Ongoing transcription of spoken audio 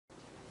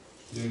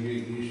You'll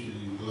get used to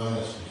these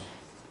glasses.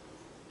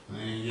 I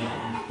ain't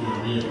getting used to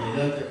them yet. They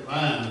got that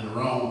line in the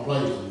wrong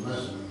place and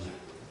messing with me.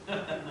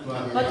 It's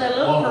like But I they got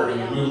look water pretty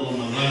in the on. middle of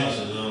my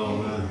glasses all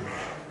the time.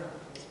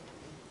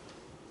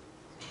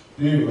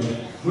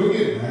 Anyway, we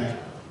get there.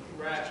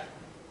 Right.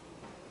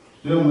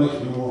 Still makes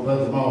me want to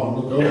take them off and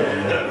look over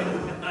them.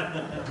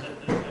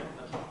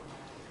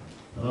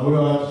 But I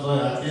will have to say,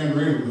 I can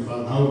read them if I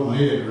can hold my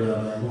head right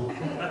angle.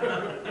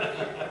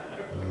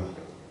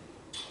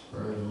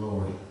 Praise the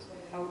Lord.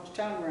 Hold your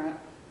tongue right.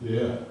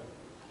 Yeah.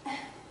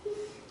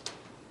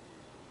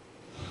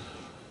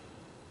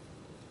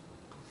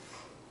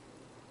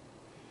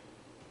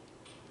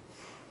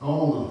 I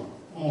want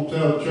to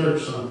tell the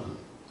church something.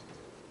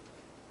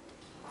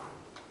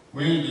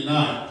 Wednesday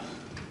night,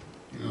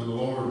 the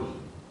Lord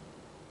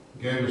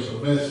gave us a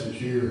message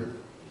here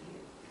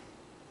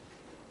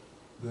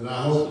that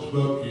I hope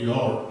spoke to your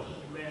heart.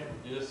 Amen.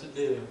 Yes, it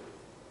did.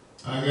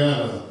 I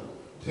got a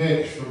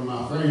text from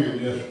my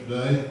friend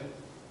yesterday,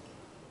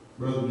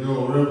 Brother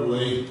Joel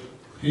Riverly.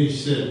 He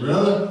said,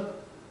 "Brother,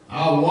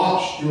 I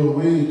watched your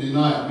Wednesday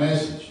night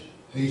message."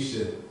 He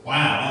said, "Wow,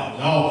 that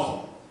was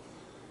awesome."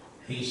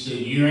 He said,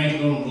 "You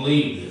ain't going to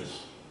believe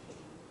this."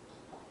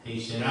 He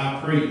said, "I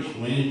preached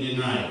Wednesday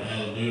night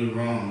out of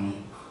Deuteronomy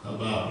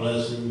about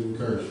blessings and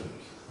cursings."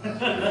 I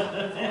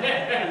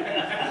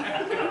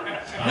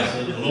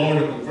said, "The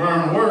Lord will confirm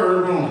the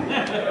word, won't he?"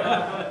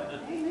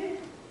 Amen.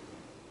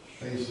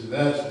 He said,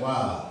 "That's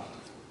wild."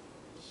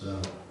 So,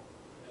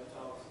 That's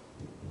awesome.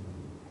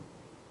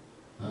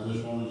 I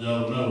just wanted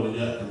y'all to know we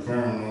got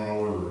confirmed on our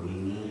word.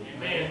 Amen.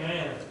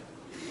 Amen.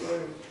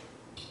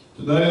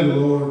 Today the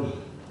Lord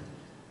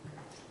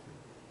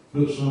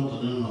put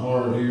something in the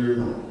heart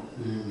here,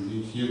 and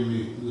He's given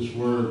me this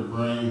word to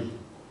bring.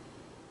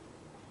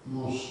 I'm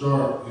going to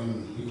start in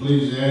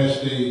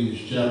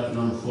Ecclesiastes chapter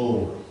number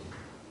 4.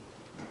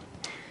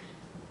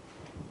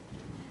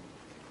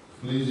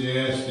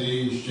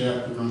 Ecclesiastes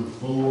chapter number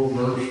 4,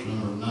 verse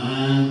number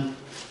 9.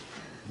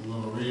 I'm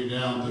going to read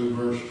down through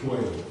verse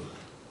 12.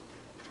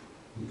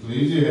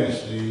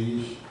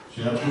 Ecclesiastes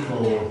chapter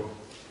 4,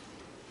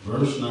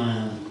 verse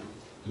 9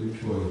 through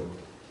 12.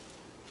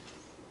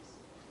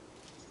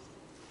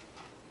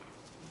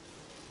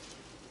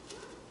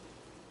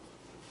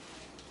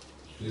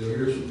 Still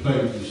here's some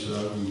pages, so I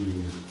can do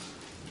it.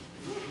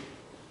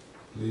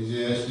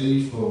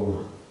 Ecclesiastes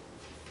 4,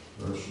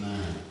 verse 9.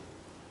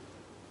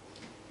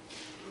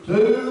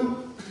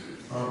 Two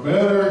are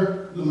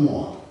better than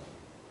one,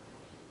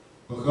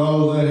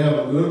 because they have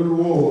a good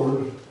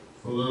reward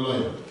for their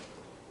labor.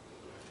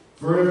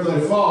 For if they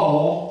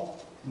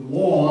fall, the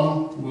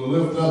one will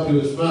lift up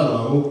his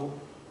fellow,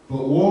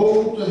 but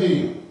woe to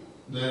him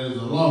that is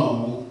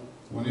alone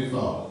when he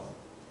falleth,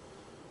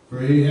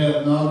 for he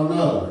hath not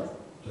another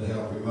to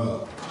help him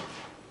up.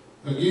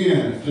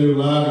 Again, if two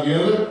lie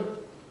together,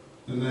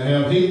 then they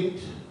have heat,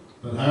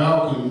 but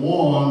how can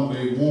one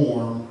be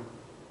warm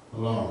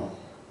alone?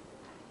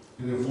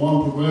 And if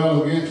one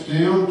prevail against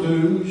him,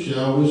 two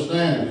shall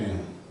withstand him.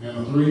 And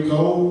a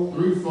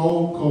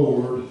threefold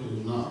cord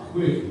is not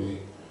quickly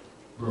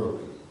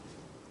broken.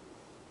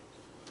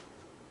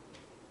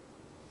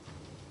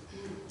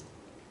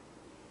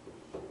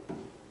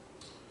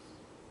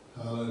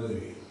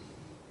 Hallelujah.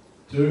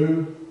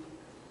 Two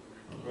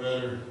are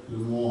better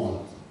than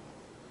one.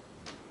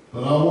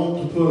 But I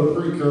want to put a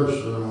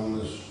precursor on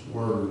this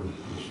word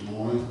this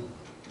morning.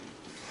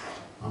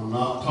 I'm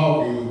not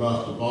talking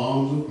about the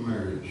bonds of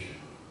marriage.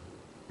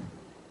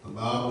 The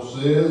Bible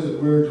says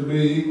that we're to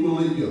be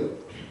equally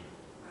yoked.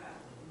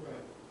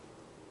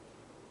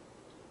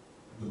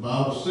 The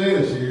Bible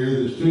says here,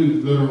 there's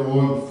two that are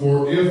one,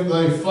 for if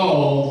they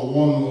fall, the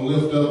one will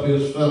lift up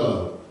his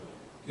fellow.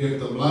 If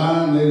the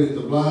blind leadeth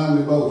the blind,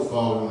 they both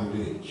fall in the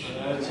ditch.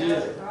 That's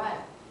it. Right.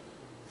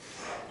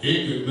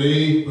 It could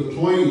be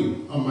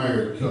between a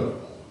married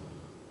couple.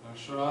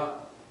 That's right.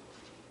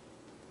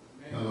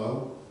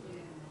 Hello?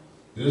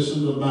 This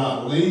is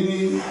about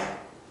leaning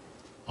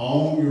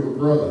on your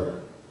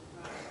brother,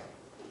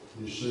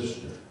 your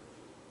sister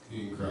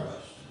in Christ.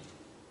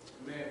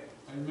 Amen.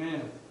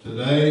 Amen.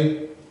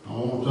 Today, I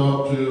want to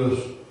talk to us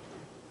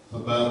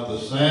about the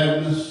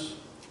sadness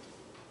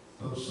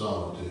of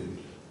solitude.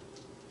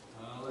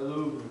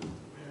 Hallelujah.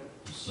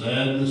 The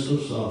sadness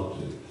of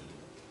solitude.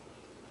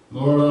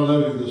 Lord, I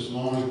love you this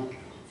morning.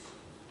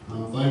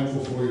 I'm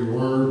thankful for your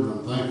word, and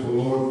I'm thankful,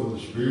 Lord, for the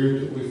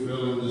spirit that we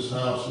feel in this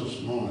house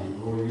this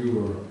morning. Lord,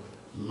 you are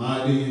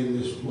mighty in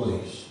this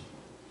place.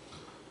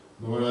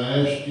 Lord, I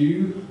ask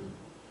you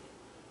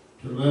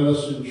to let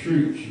us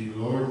entreat you,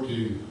 Lord,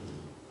 to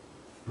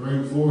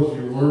bring forth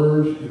your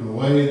word in a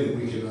way that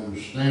we can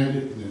understand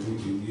it, and that we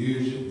can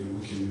use it, and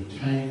we can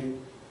retain it.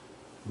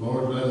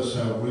 Lord, let us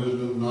have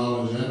wisdom,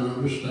 knowledge, and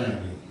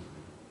understanding.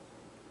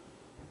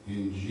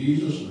 In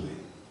Jesus'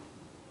 name,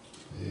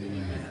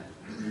 amen.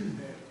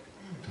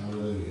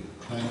 Hallelujah.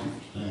 Thank you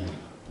for standing.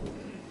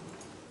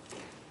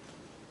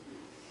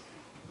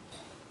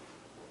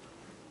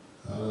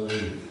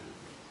 Hallelujah.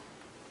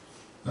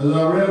 As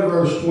I read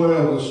verse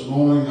 12 this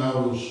morning, I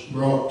was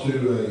brought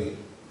to a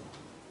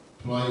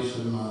place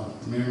in my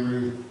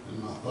memory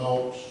and my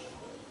thoughts.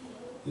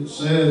 It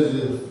says,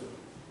 if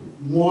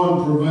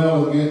one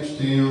prevail against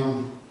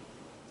him,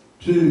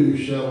 two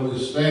shall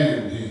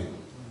withstand him.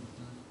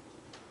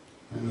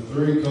 And the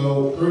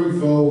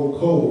threefold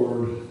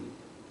cord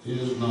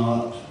is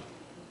not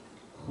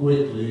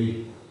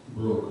quickly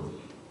broken.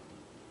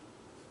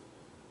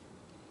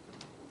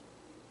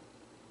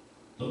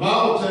 The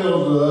Bible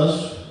tells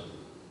us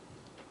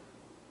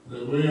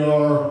that we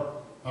are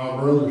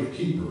our brother's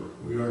keeper.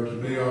 We are to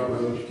be our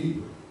brother's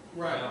keeper.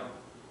 Right.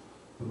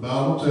 The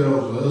Bible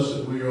tells us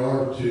that we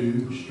are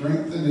to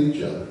strengthen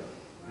each other.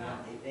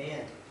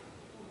 Amen.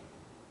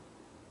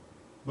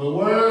 But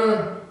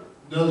where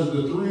does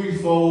the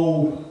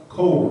threefold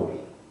cord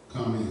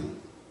come in?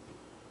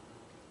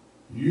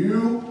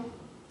 You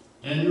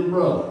and your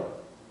brother,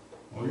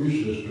 or your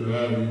sister,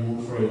 however you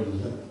want to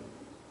phrase that.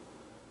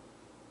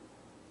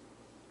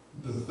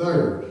 The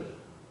third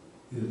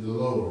is the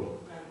Lord.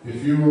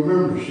 If you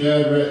remember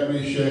Shadrach,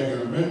 Meshach,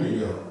 and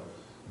Abednego,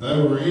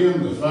 they were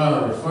in the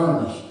fiery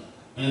furnace,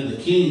 and the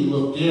king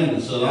looked in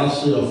and said, I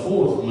see a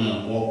fourth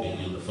man walking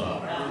in the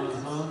fire.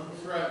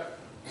 That's right.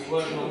 He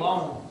wasn't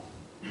alone.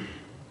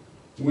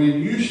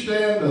 When you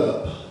stand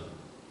up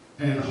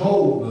and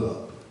hold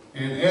up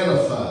and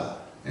edify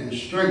and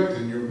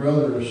strengthen your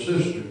brother or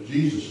sister,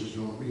 Jesus is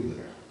going to be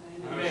there.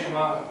 That's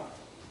right.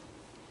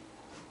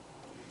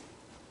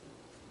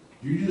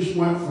 You just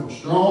went from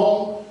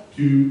strong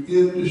to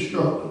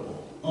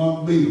indestructible,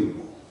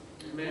 unbeatable.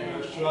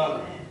 Amen. That's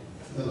right.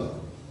 Hello.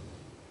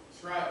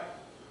 That's right.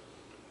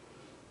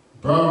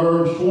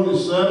 Proverbs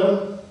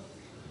 27,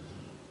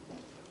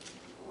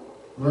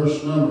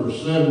 verse number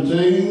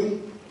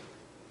 17,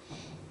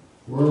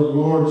 where the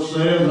Lord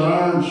says,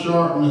 iron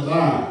sharpeneth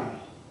iron,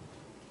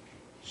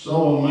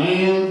 so a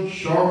man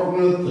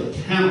sharpeneth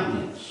the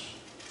countenance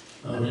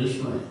of his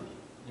friend.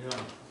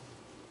 Yeah.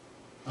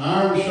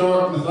 Iron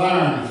sharpeneth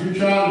iron. If you're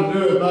trying to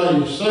do it by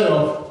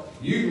yourself,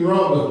 you can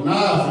rub a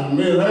knife in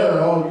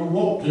midair all you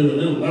want to, and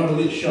it'll never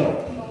get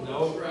sharp.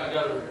 No, I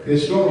got it.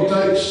 It's going to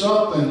take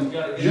something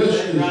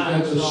just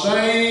at the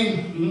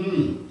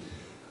same.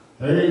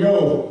 There you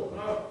go.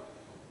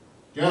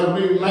 Got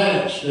to be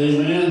matched,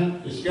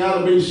 amen. It's got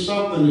to be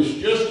something that's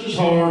just as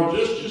hard,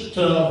 just as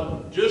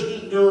tough, just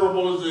as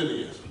durable as it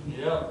is.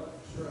 Yeah.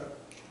 That's right.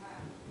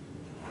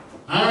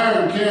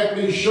 Iron can't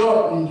be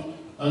sharpened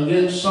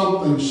against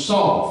something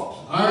soft.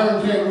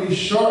 Iron can't be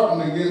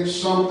sharpened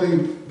against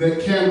something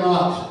that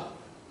cannot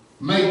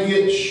make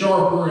it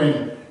sharper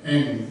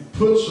and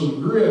put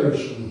some grit or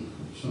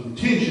some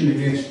tension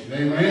against it.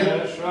 Amen?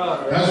 That's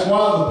right. That's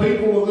why the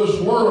people of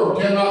this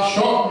world cannot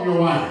sharpen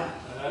your iron.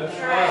 That's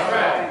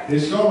right.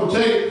 It's going to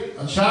take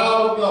a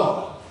child of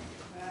God.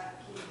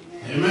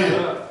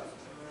 Amen.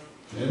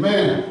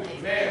 Amen.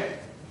 Amen.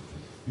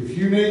 If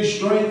you need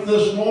strength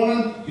this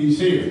morning, He's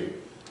here.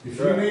 If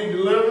you need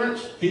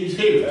deliverance, He's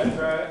here. That's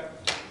right.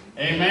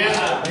 Amen.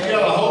 You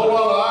got a whole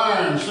lot of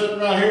iron sitting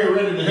right here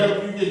ready to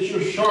help you get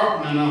your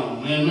sharpening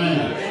on.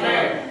 Amen.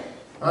 Amen.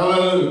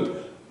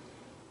 Hallelujah.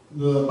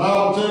 The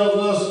Bible tells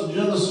us in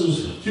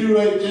Genesis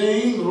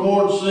 2:18, the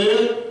Lord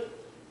said,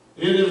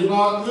 it is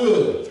not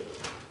good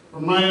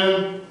for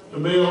man to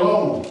be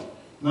alone.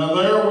 Now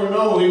there we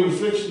know He was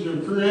fixing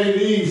to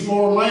create Eve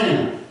for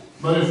man.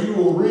 But if you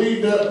will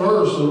read that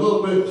verse a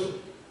little bit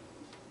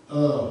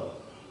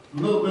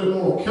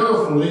more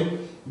carefully,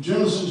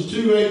 Genesis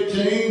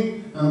 2:18,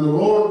 and the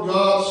Lord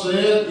God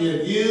said,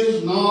 it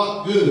is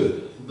not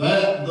good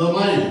that the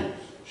man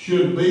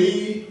should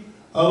be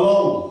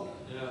alone.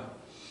 Yeah.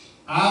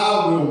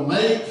 I will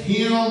make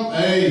him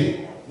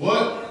a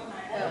what?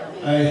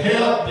 A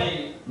help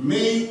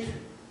meet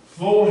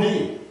for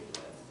him.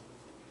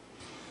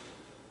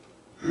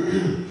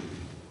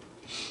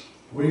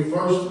 We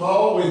first of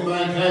all, we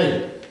think,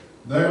 hey,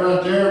 that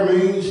right there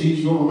means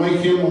He's going to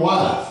make him a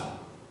wife.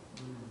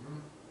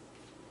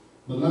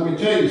 But let me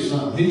tell you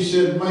something. He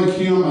said make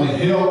him a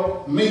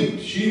help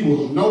meet. She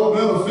was no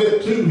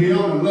benefit to him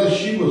unless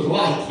she was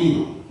like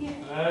him.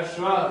 That's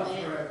right.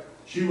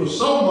 She was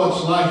so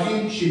much like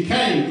him, she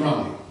came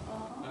from him.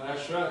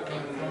 That's right.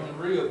 Coming from the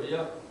rib,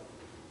 yeah.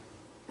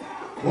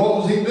 What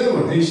was he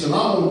doing? He said,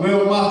 I'm going to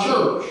build my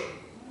church.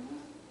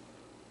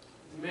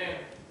 Amen.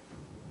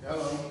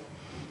 Hello.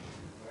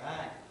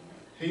 Right.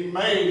 He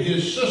made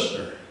his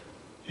sister.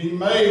 He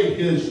made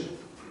his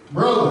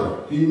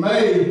brother. He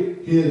made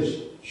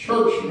his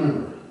church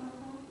member.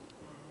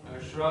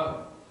 That's right.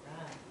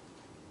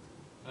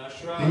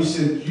 That's right. He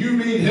said, you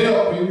need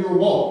help in your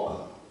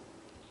walk.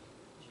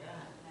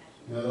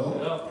 That's right. Hello?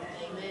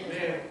 Yeah.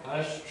 Amen.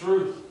 That's the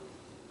truth.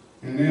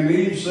 And then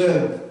Eve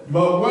said,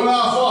 but when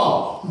I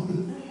fall,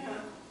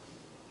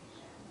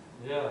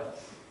 Yeah.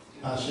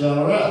 I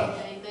shall arise.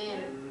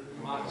 Amen.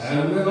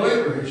 And then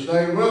later, he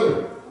stayed with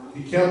her.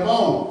 He kept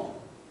on.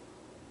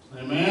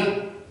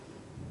 Amen?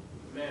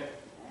 Amen.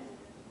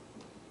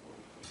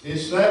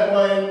 It's that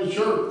way in the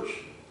church.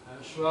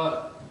 That's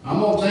right. I'm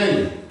going to tell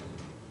you,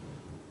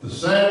 the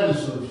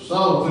sadness of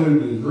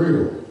solitude is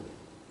real.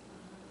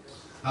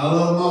 I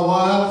love my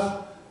wife.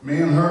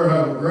 Me and her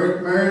have a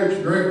great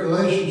marriage, great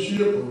relationship.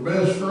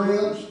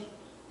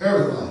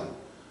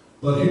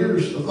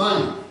 here's the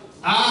thing.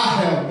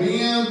 I have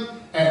been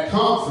at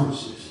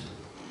conferences.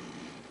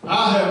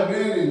 I have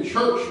been in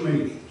church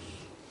meetings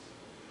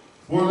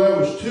where there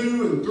was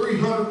 200 and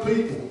 300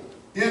 people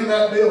in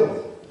that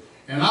building.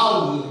 And I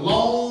was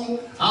alone.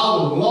 I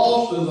was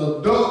lost as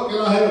a duck in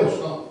a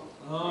hailstorm.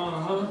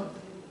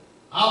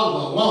 I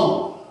was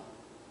alone.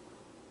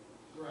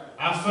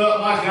 I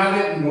felt like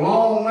I didn't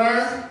belong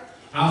there.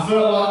 I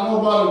felt like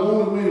nobody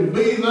wanted me to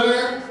be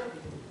there.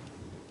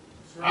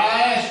 I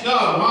asked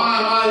God, why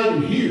am I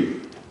even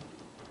here?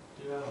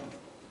 Yeah.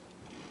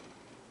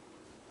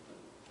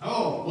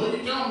 Oh, what are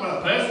you talking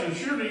about, Pastor?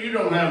 Surely you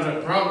don't have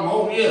that problem.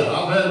 Oh, yeah,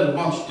 I've had it a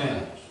bunch of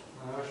times.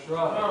 That's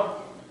right.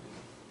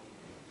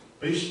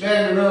 Be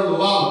standing there with a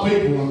lot of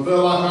people and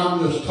feel like I'm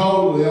just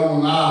totally on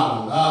an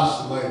island,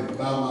 isolated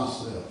by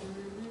myself.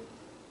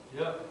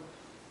 Yep.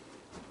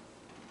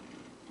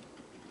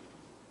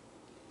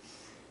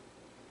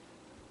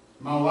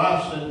 My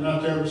wife's sitting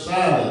out there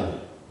beside of me.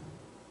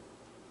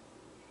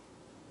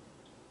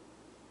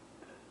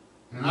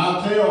 And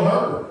I tell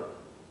her,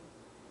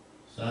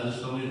 so I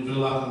just don't even feel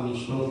like I'm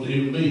supposed to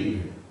even be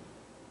here.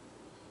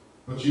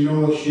 But you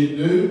know what she'd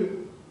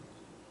do?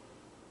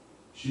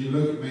 She'd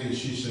look at me and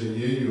she said,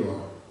 yeah, you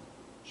are.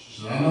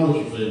 She said, I know what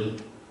you're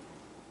feeling.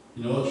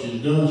 You know what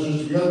she's doing,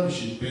 Sister Guthrie?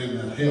 She's being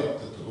that help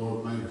that the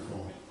Lord made her for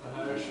me.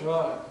 That's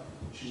right.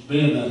 She's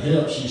being that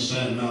help. She's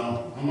saying,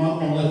 no, I'm not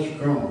going to let you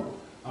crumble.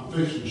 I'm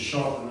fixing to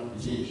sharpen up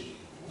against you.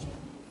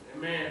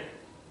 Amen.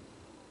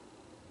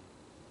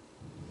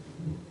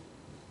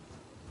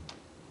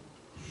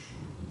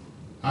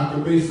 I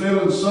could be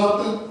feeling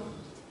something.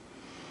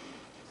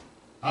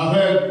 I've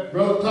had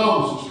Brother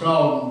Thomas has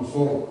called me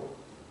before,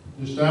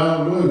 just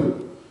out of the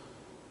blue,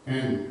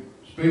 and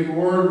speak a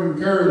word of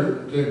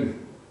encouragement to me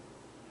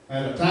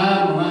at a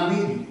time when I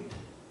needed it.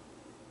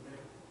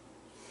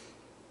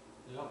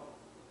 Yep.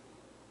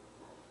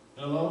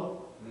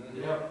 Hello?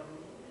 Yep.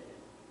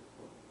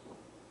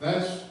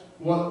 That's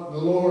what the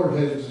Lord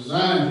has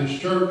designed His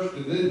church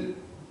to do.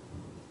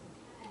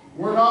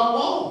 We're not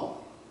alone.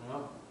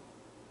 Yep.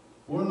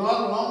 We're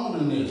not alone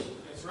in this.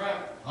 That's right.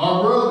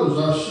 Our brothers,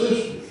 our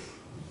sisters.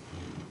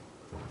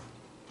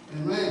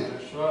 Amen.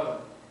 That's right.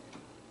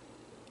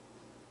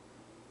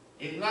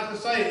 Like I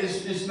say,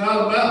 it's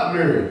not about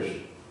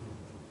marriage.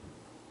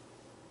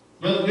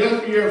 Brother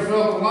Guthrie, you ever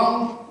felt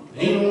alone?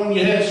 Even when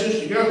you had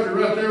Sister Guthrie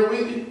right there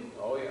with you?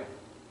 Oh, yeah.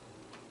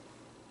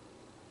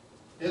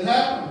 It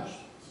happens.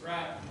 That's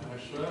right.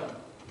 That's right.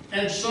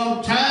 And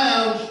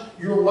sometimes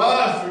your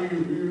wife or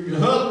your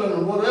husband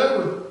or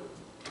whatever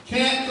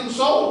can't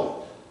console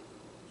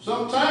it.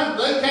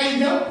 Sometimes they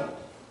can't help it.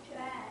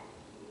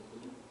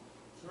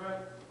 That's right.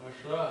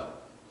 That's right.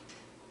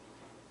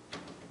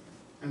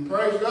 And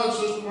praise God,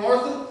 Sister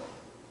Martha,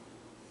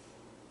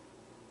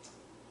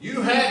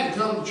 you had to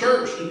come to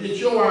church to get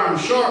your iron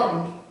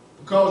sharpened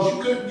because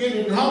you couldn't get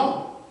it at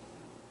home.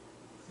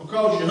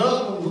 Because your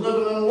husband was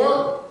living in the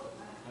world.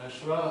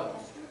 That's right.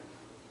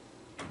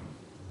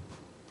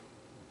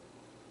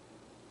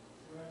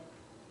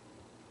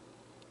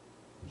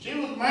 She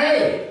was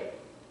married,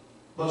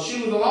 but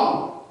she was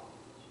alone.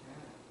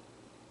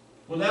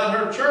 Without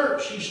her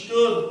church, she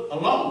stood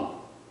alone.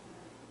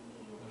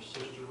 Our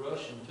Sister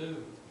Russian,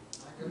 too.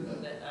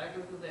 I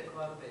go through that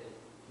quite a bit.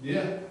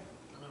 Yeah. I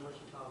know what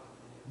you're talking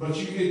about. But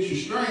you get your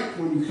strength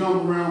when you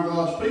come around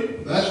God's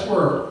people. That's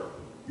where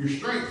your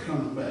strength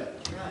comes back.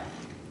 That's right.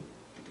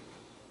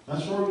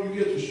 That's where you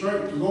get the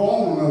strength to go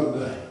on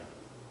another day.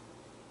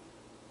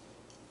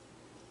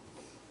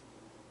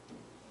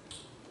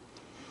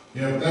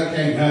 Yeah, but that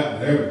can't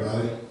happen to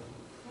everybody.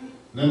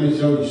 Let me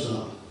tell you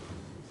something.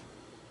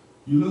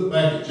 You look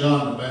back at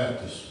John the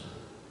Baptist.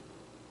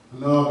 I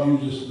know I've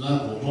used this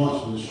example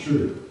once, but it's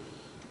true.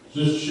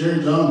 Just to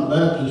share, John the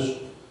Baptist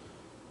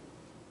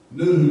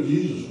knew who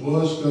Jesus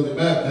was because they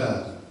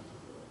baptized him.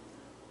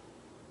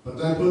 But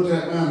they put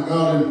that man of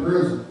God in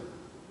prison.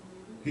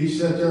 He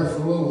sat there for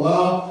a little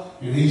while,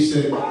 and he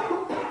said,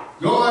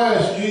 go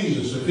ask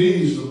Jesus if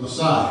he's the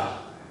Messiah.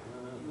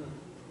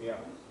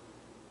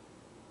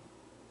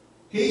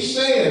 He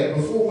said,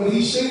 before, when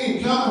he seen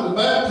him coming to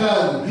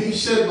baptize him, he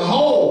said,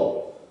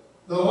 behold,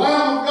 the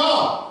Lamb of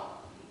God.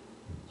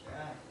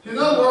 In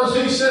other words,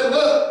 he said,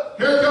 look,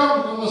 here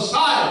comes the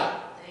Messiah.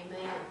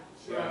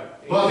 Amen.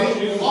 But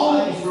he was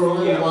alone for a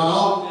little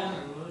while,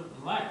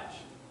 Latch.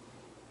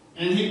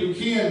 and he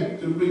began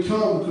to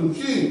become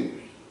confused.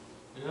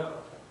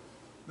 Yep.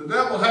 The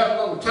devil had a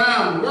little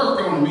time to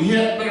work on him. He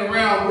hadn't been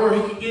around where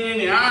he could get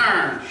any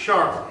iron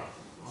sharpened.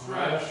 That's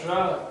right. That's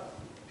right.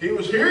 He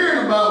was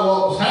hearing about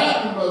what was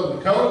happening, Brother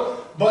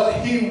Dakota,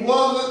 but he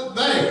wasn't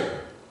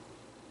there.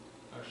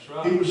 That's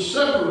right. He was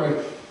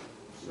separated.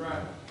 That's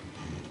right.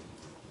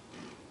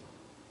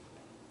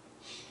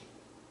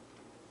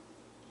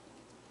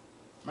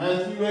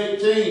 Matthew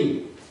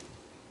 18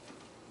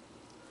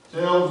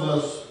 tells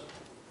us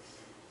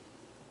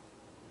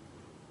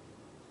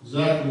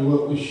exactly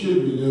what we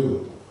should be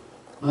doing.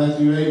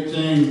 Matthew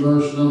 18,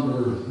 verse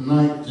number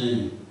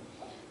 19.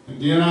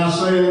 Again I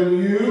say unto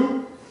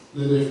you,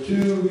 that if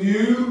two of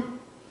you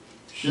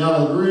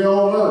shall agree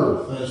on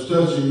earth as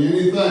touching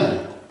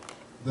anything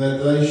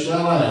that they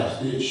shall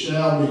ask, it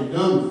shall be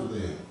done for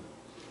them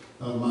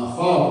of my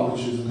Father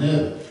which is in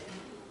heaven.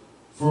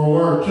 For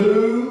where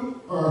two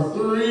or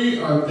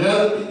three are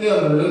gathered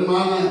together in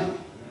my name,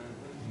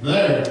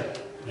 there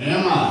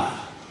am I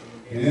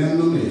in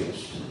the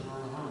midst.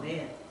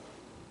 Amen.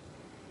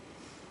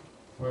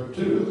 Where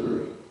two or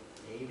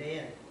three.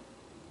 Amen.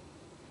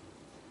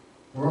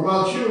 Where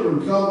my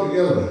children come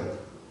together.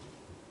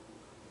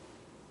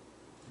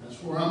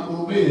 That's where I'm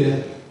going to be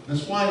at.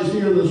 That's why he's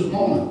here this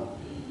morning.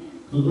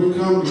 Because we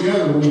come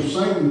together, we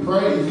sing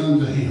praise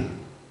unto him.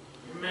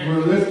 Amen.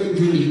 We're lifting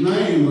his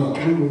name up.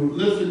 We're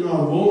lifting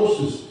our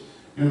voices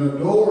and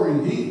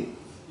adoring him.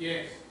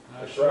 Yes.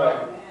 That's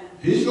right.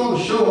 He's going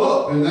to show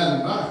up in that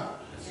environment.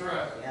 That's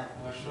right. Yeah.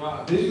 That's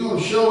right. He's going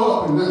to show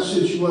up in that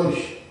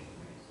situation.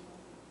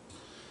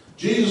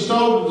 Jesus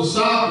told the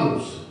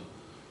disciples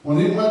when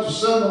he went to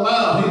send them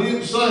out, he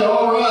didn't say,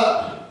 all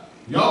right,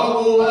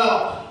 y'all go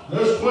out.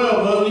 There's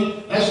 12 of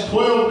you. That's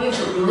 12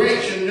 different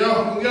directions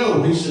y'all can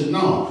go. He said,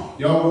 no,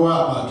 y'all go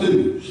out by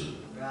twos.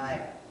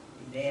 Right.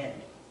 Amen.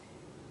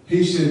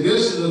 He said,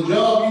 this is a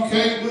job you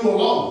can't do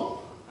alone.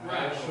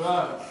 That's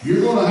right.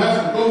 You're going to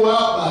have to go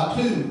out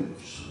by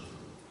twos.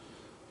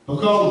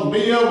 Because to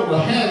be able to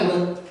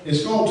handle it,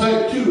 it's going to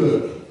take two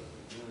of you.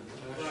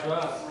 That's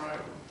right.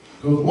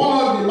 Because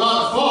one of you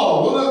might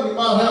fall, one of you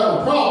might have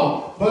a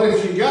problem, but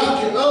if you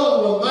got your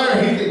other one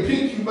there, he can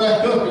pick you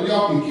back up and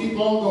y'all can keep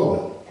on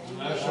going.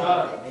 That's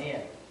right.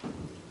 Amen.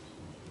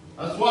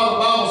 That's why the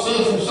Bible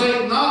says,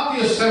 forsake not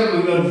the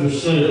assembling of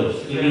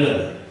yourselves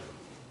together.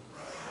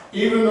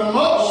 Even the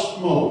much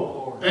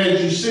more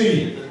as you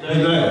see the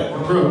day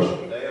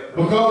approaching.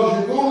 Because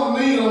you're going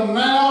to need them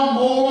now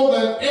more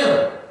than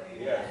ever.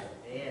 Yes.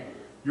 Amen.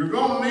 You're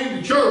going to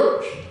need the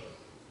church.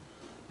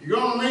 You're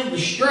going to need the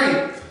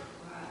strength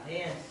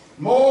Amen.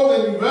 more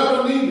than you've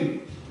ever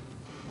needed.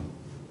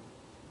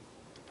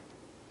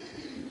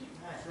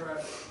 That's right.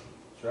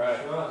 That's right.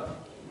 That's right.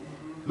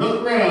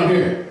 Look around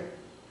here.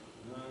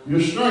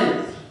 Your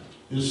strength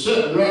is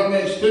sitting right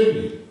next to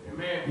you.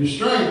 Amen. Your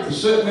strength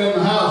is sitting in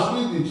the house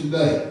with you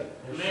today.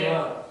 That's Amen.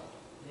 right.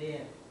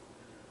 Amen.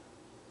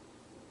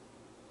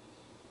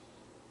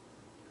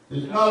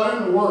 It's not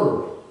in the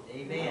world.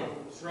 Amen.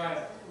 That's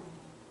right.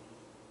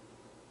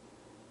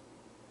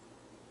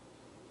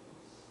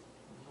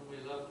 We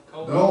love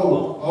cold. The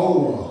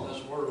old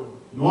This world.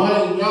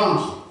 Dwayne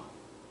Johnson,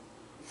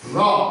 the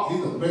Rock,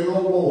 he's a big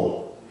old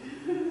boy.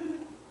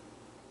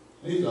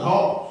 He's a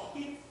horse.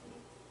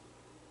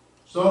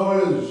 So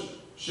is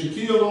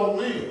Shaquille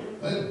O'Neal.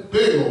 They're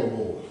big old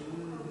boys.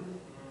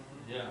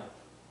 Yeah.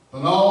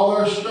 But all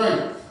their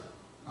strength,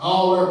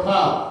 all their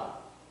power,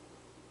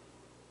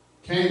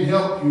 can't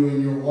help you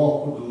in your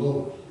walk with the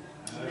Lord.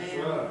 That's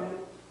right.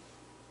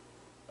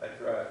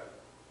 That's right.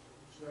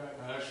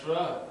 That's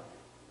right.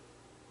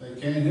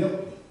 They can't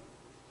help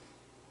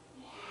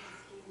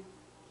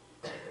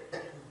you.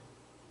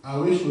 I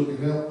wish we could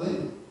help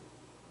them.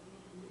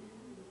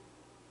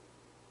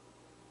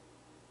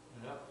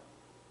 Yep.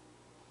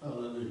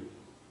 Hallelujah.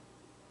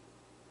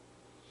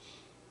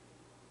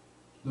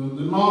 The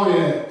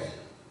demoniac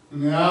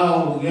in the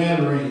Isle of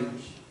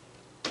Gadarenes,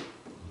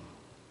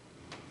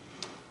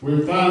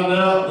 we find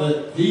out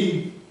that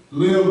he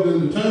lived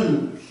in the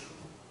tombs,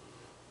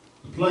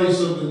 the place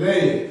of the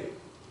dead,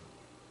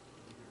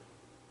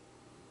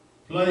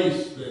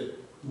 place that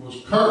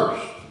was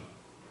cursed.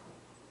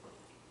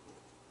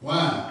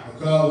 Why?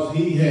 Because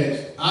he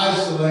had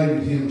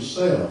isolated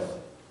himself.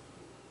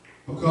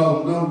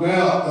 Because no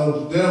doubt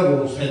those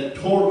devils had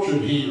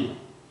tortured him.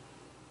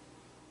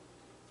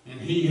 And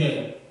he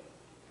had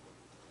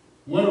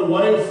went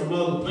away from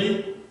other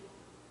people.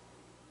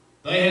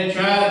 They had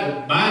tried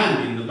to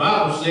bind him. The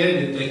Bible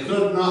said that they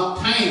could not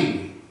tame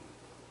him.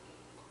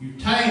 You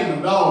tame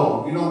a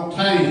dog, you don't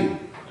tame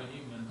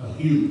a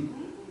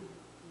human.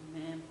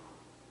 Amen.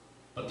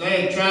 But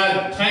they had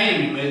tried to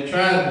tame him. They had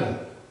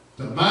tried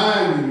to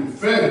bind him and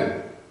fit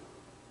him.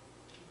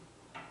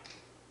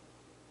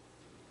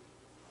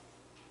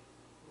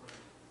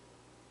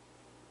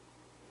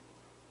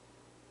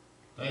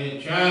 They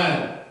had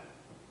tried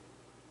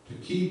to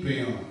keep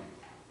him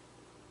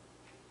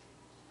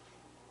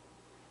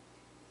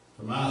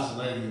from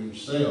isolating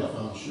himself,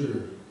 I'm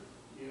sure.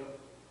 Yep.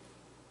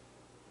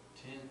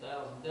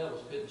 10,000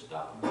 devils couldn't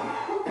stop him.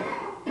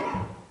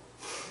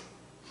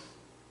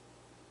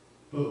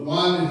 But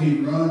why did he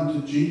run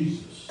to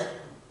Jesus?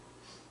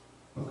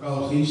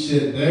 Because he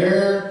said,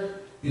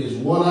 there is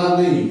what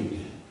I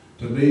need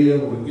to be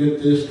able to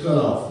get this cut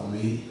off of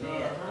me.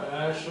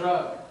 That's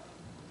right.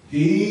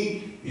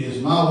 He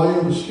is my way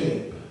of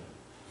escape.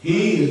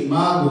 He is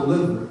my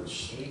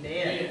deliverance. Amen.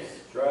 Yes.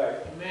 That's right.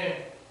 Amen.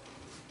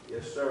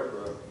 Yes, sir,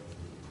 brother.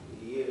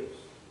 He is.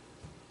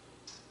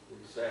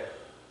 Exactly.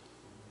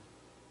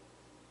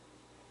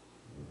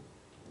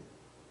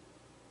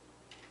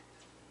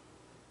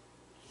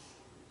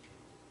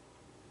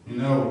 You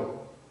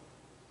know,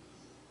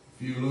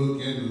 if you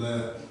look into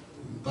that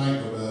and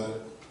think about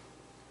it,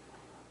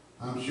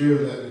 I'm sure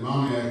that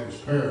demoniac was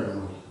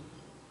paranoid.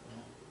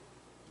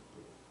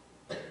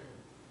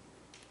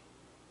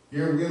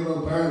 You ever get a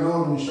little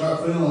paranoid when you start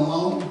feeling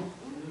alone?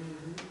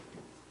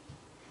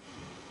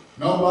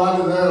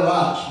 Nobody there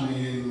likes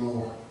me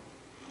anymore.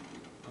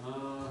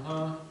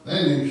 Uh-huh. They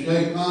didn't even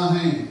shake my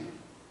hand.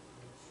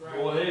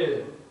 Go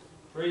ahead.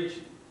 Preach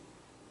it.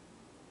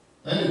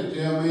 They didn't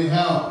tell me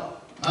how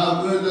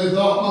good they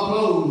thought my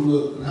clothes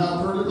looked and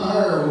how pretty my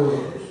hair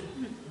was.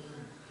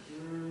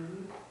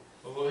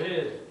 Go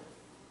ahead.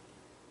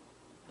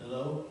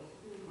 Hello?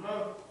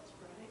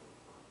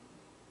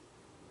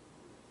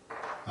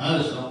 I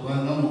just don't think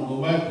I'm gonna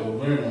go back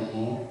over there no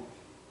more.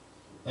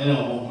 They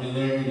don't want me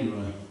there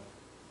anyway.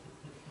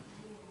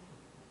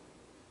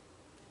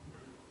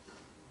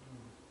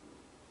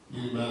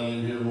 Anybody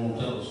in here want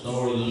to tell a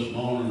story this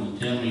morning and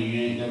tell me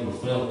you ain't never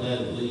felt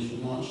that at least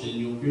once in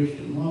your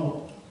Christian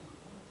walk?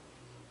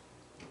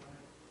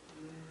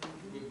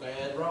 Good,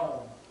 bad,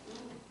 wrong.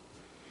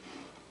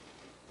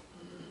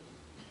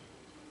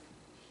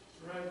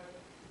 That's right.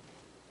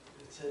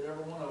 It said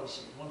every one of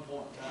us at one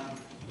point in time.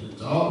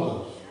 It's all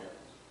of us.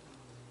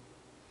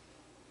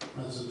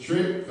 That's a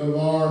trick of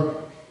our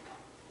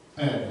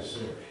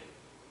adversary.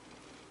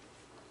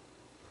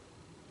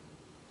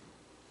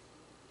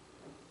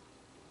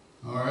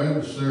 Our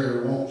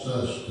adversary wants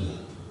us to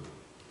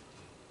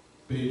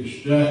be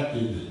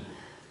distracted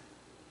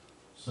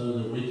so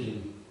that we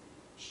can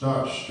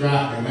start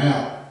striking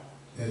out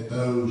at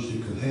those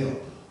who could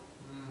help.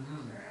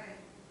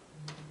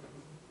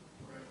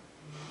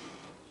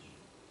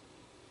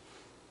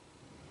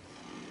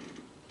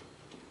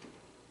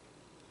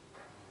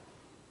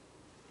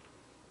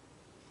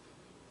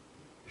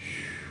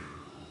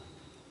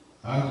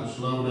 I could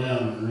slow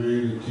down and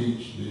really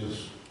teach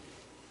this.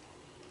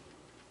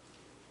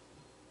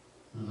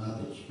 And I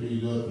could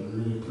speed up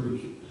and really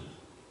preach it.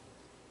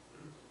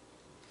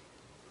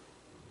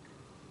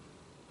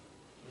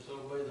 Just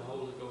obey the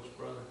Holy Ghost,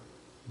 brother.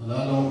 But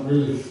I don't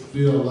really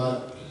feel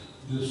like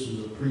this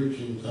is a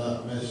preaching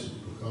type message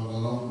because I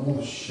don't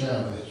want to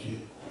shout at you.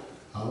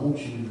 I want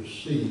you to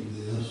receive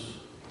this.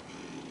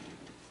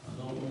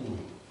 I don't want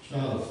to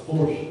try to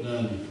force it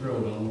down your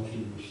throat. I want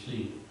you to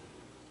receive it.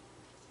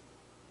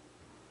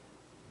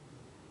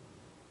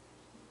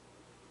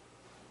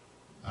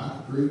 I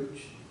could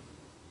preach.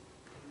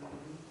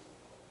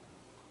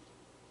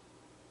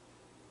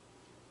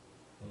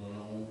 But I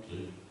don't want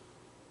to.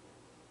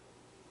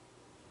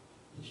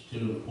 It's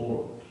too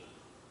important.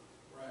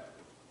 Right.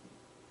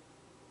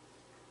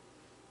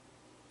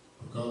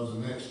 Because the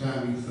next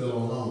time you feel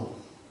alone,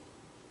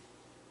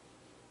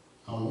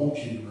 I want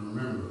you to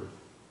remember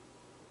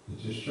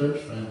that this church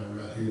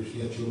family right here has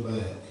got your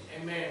back.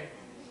 Amen.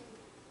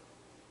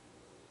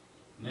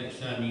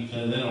 Next time you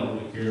say they don't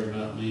really care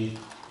about me,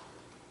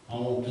 I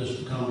want this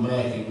to come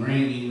back and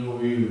ring in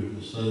your ears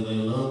and say they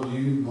love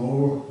you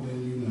more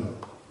than you know.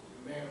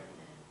 Amen.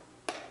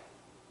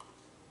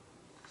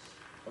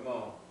 Come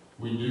on.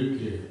 We do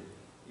care.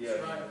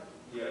 Yes. Right.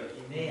 Yes.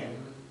 Amen.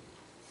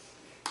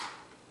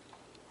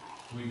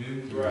 We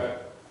do care. Right.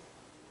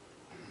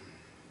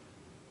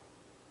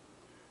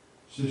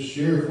 Says,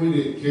 Sheriff, we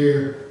didn't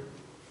care.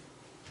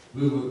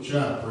 We wouldn't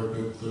try to pray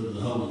people through the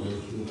Holy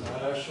Ghost. Would we?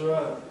 That's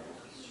right.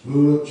 We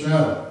wouldn't try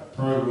to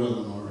pray with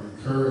them or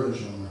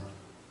encourage them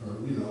or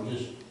you know,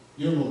 just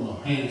give them a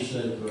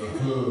handshake or a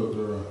hug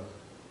or a,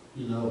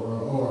 you know,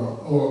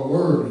 or a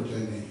word that they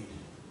need.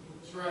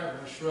 That's right.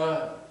 That's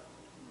right.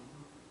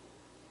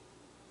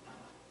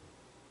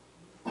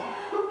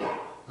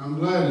 I'm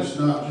glad it's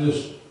not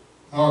just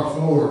our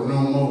four no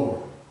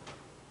more.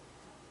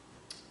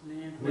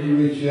 Amen. We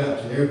reach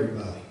out to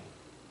everybody.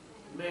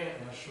 Amen.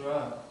 That's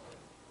right.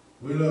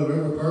 We love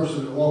every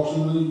person that walks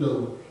in these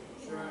doors.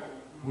 That's right.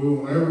 We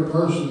want every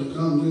person that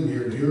comes in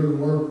here to hear the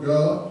word of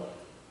God,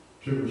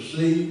 to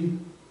receive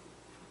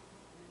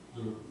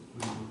the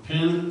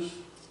repentance,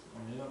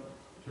 Yep.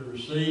 to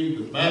receive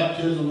the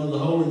baptism of the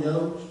Holy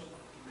Ghost,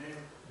 Amen.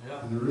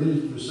 Yep. and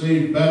to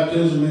receive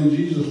baptism in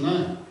Jesus'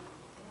 name.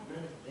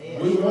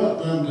 Amen. We want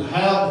them to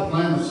have the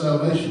plan of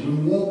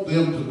salvation. We want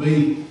them to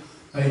be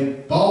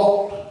a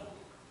bought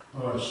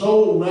or a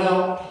sold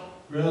out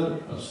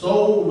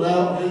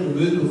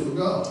individual for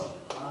God.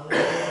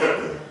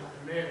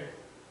 Amen.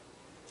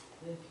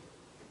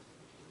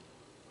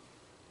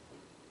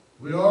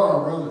 We are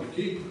our brother's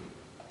keeper.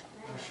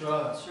 That's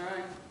right. That's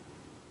right.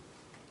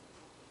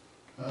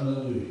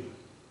 Hallelujah.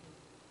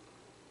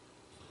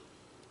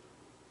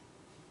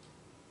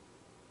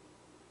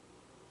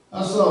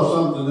 I saw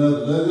something the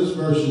other day. This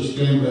verse just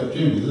came back to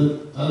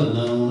me. I didn't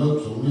have no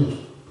notes on this.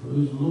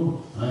 Praise the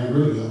Lord. I ain't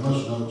really got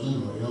much notes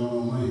anyway.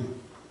 Y'all know me.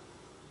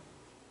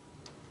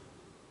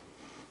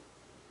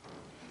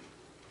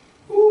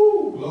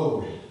 Woo,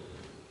 glory.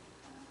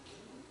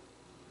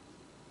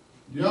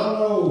 Y'all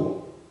know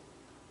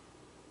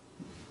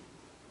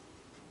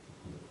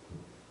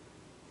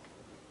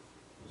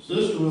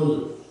Sister was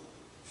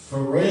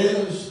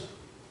it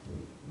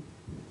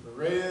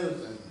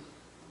Perez and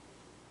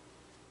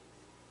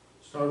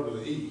started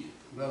with an E,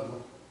 another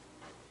one.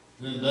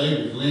 Then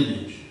David's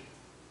lineage.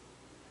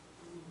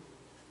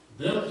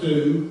 Them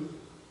two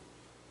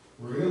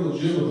were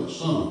illegitimate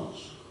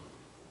sons.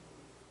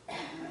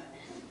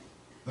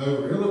 They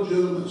were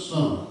illegitimate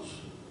sons.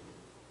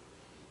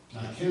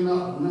 I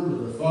cannot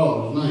remember their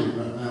father's name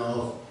right now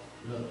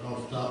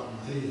off the top of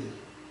my head.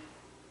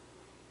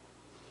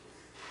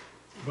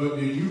 But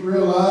do you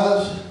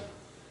realize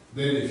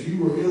that if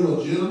you were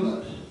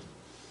illegitimate,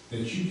 that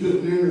you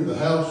couldn't enter the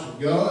house of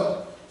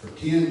God for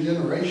 10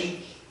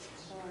 generations?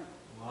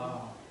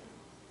 Wow.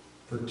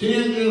 For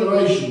 10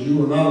 generations, you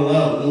were not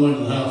allowed to go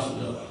into the house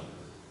of God.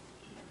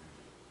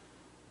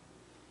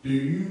 Do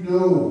you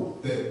know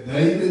that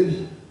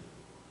David,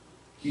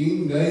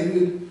 King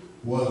David,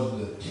 was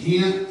the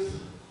 10th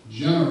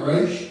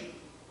generation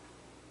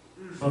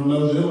from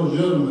those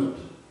illegitimate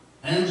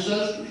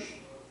ancestors?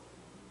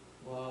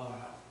 Wow.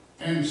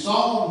 And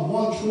Psalm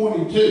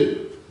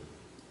 122,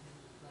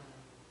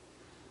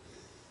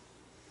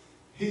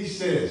 he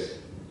says,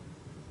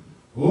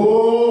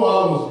 "Oh,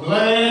 I was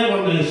glad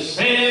when they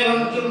said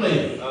unto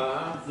me,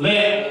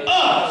 let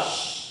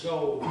us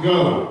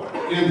go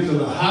into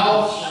the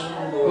house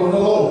of the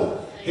Lord."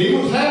 He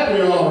was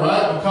happy, all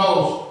right,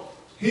 because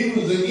he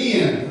was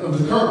the end of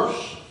the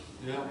curse.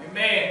 Yeah.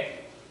 Amen.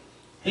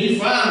 He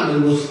finally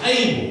was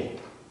able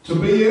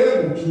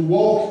to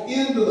walk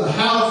into the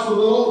house of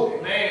the Lord.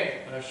 Amen.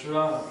 That's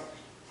right.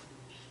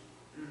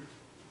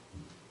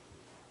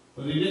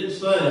 But he didn't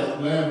say,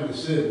 "I'm glad when they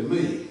said to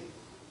me."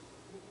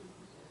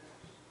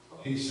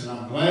 He said,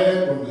 "I'm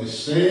glad when they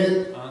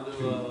said Unto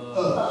to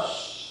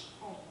us,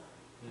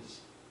 it's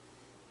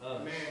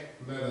us.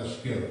 let us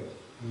go.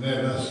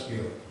 Let us go.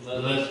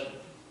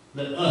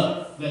 Let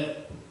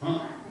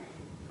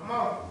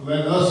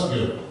Let us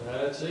go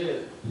That's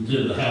it.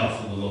 into the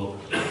house of the Lord.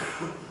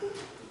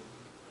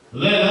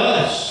 Let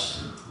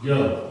us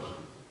go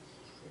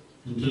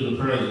into the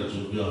presence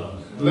of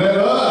God. Let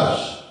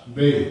us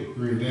be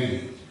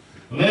redeemed.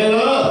 Let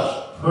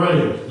us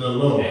praise the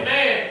Lord.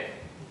 Amen.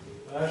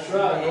 That's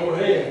right. Go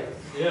ahead.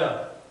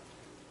 Yeah.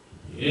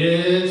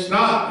 It's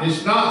not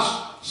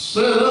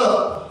set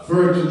up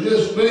for it to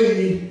just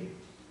be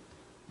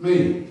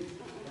me.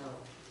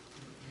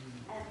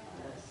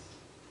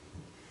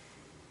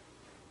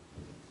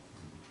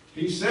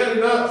 He set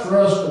it up for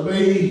us to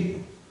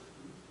be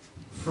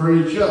for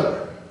each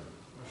other.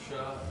 That's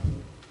right.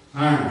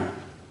 Iron.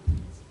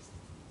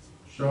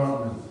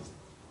 Sharpening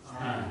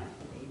iron.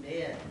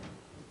 Amen.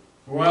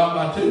 We're out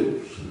by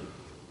twos.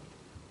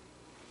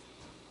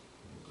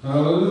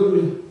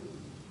 Hallelujah.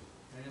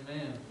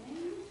 Amen.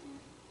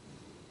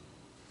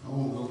 I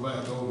want to go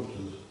back over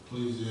to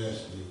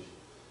Ecclesiastes.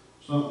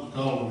 Something's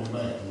calling me back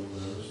over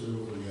there. Let's see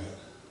what we got.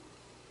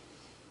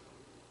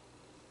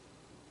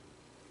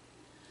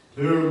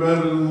 Two are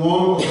better than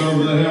one because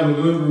they have a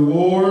good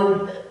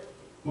reward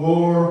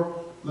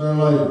for their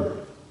labor.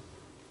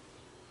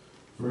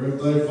 For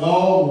if they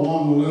fall, the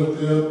one will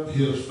lift up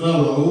his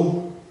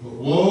fellow, but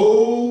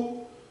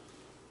woe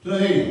to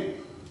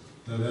him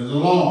that is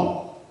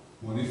alone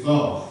when he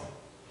falleth,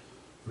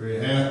 for he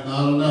hath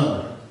not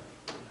another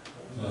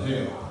to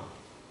help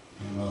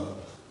him up.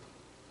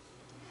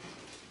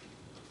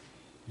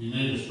 You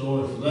need a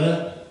story for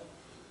that?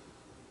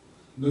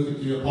 Look at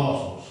the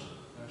apostles.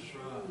 That's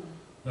right.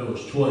 There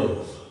was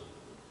 12.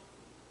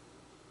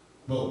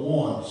 But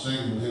one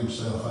singled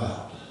himself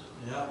out.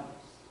 Yeah.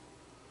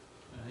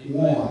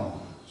 One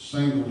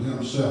singled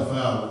himself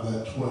out of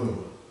that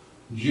 12.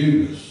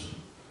 Judas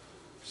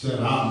said,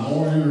 "I'm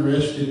more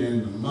interested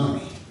in the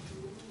money."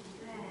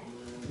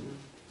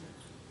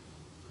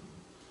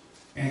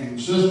 And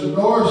Sister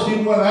Doris,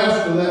 he went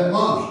after that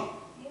money.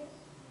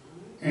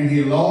 And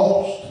he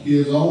lost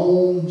his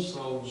own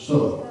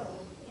soul.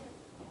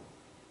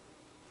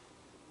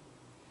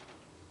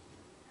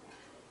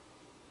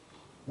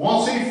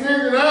 Once he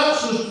figured out,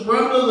 Sister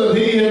Brenda, that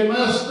he had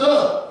messed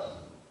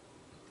up,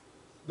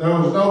 there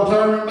was no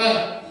turning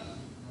back.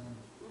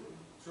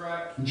 That's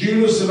right.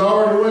 Judas had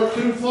already went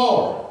too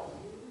far.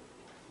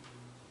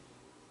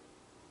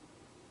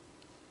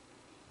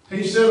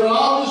 He said, "Well,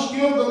 I'll just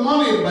give the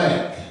money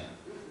back,"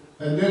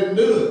 and didn't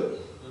do it.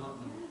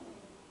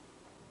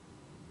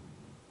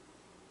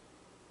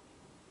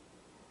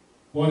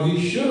 What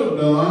he should have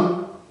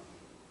done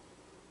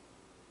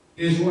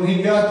is when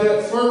he got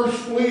that first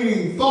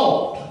fleeting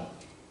thought,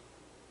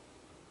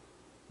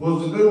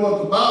 was to do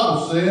what the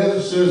Bible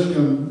says. It says,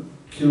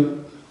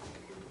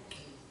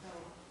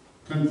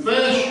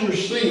 confess your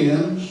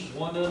sins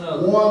One to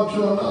another. one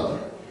to another.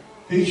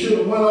 He should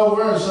have went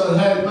over there and said,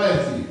 "Hey,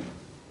 Matthew,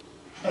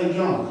 hey,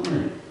 John, come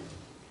here.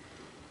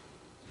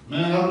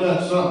 Man, I've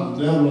got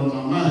something devil in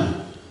my mind.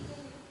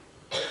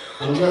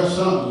 I've got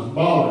something that's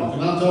bothering.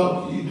 Can I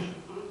talk to you?"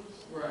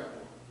 Right.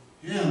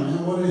 "Yeah,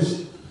 man, what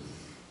is it?"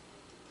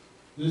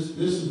 This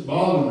is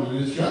bothering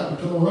me. It's got me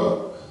tore up."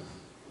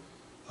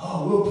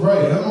 "Oh, we'll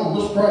pray. Come on,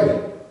 let's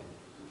pray.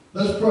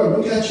 Let's pray.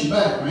 We got you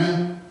back,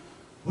 man.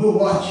 We'll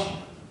watch you.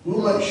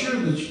 We'll make sure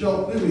that you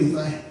don't do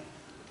anything."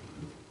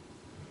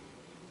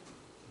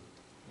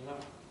 Yeah.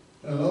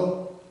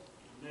 Hello?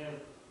 Yeah.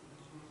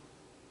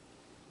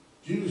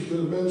 Judas could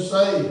have been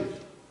saved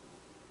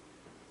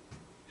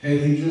had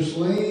he just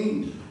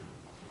leaned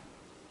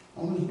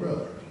on his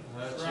brother.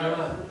 That's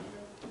right.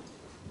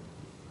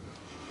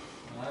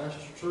 That's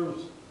the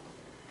truth.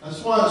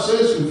 That's why it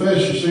says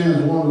confess your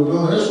sins one to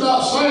another. It's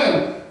not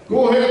saying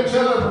go ahead and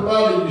tell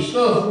everybody your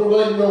stuff before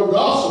they can go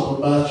gossip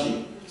about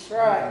you. That's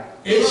right.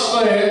 It's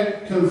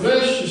saying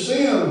confess your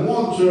sins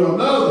one to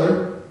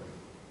another.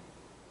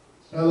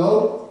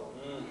 Hello?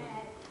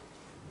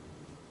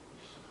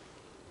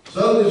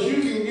 So that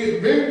you can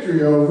get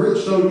victory over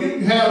it, so you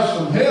can have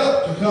some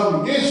help to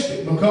come against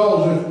it.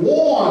 Because if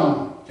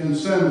one can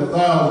send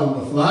 1,000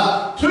 to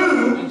flight,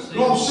 two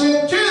gonna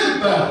send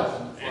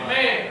 10,000.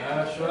 Amen.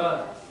 That's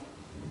right.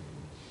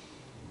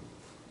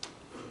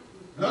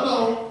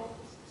 Hello?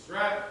 That's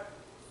right.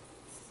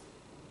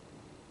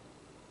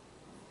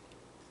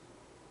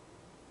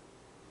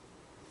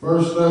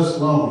 First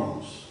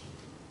Thessalonians,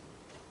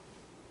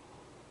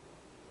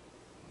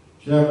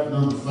 chapter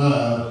number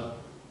 5,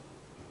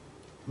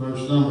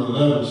 verse number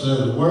 11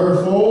 says,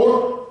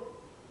 wherefore,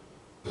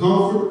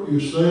 comfort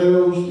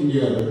yourselves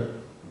together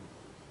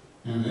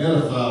and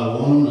edify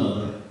one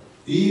another,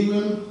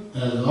 even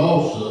as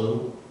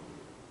also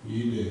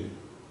ye do.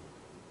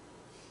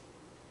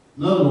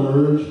 In other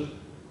words,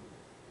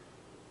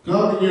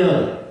 come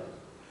together,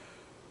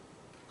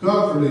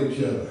 comfort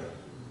each other,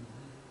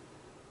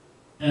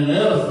 and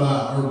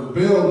edify or to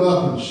build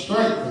up and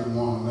strengthen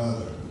one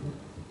another,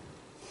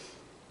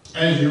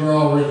 as you're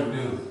already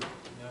doing.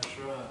 That's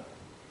right.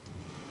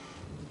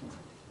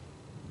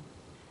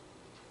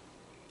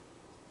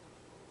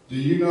 Do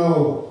you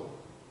know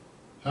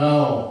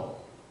how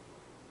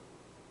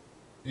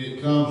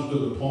it comes to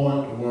the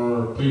point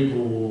where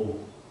people will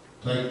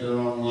take their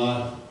own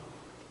life?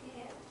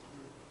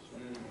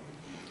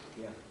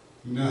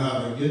 You know how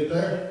they get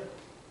there?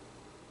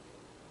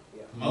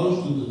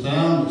 Most of the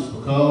time it's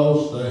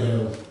because they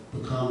have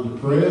become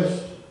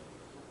depressed.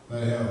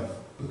 They have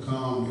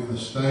become in a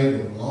state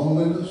of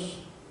loneliness.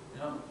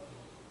 Yeah.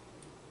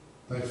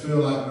 They feel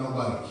like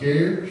nobody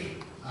cares.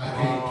 I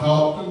can't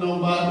talk to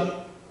nobody.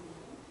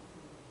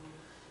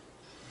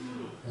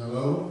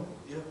 Hello?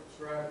 Yep,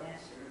 that's right.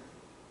 Yes, sir.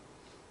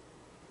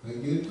 They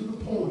get to the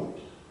point.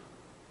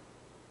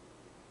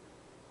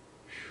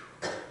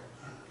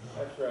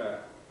 That's right.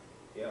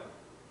 Yeah.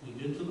 They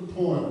get to the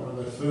point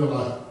where they feel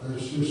like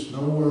there's just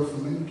nowhere for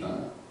me to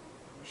turn.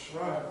 That's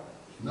right.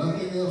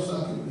 Nothing else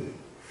I can do.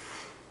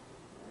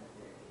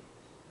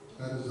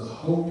 That is a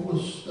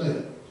hopeless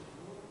state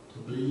to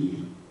be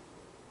in.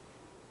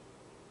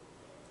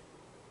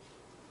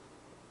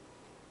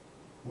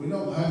 We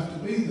don't have to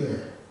be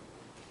there.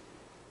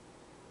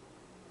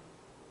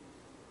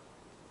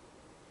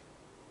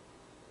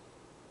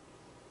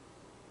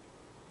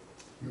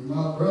 You're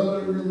my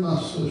brother, you're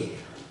my sister.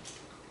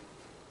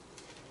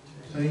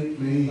 Take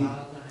me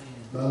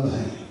by the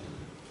hand.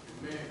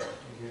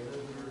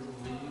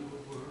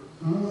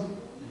 Huh?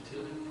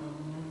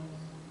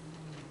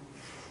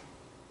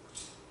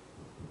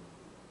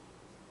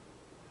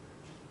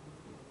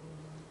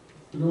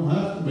 You don't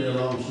have to be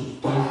alone, Sister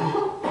Tiffany.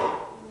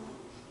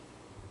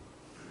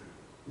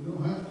 You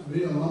don't have to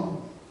be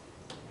alone.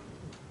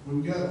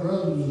 We've got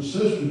brothers and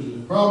sisters that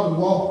have probably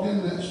walked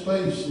in that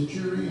space that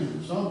you're in.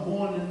 At some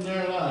point in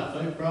their life,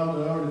 they've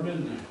probably already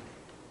been there.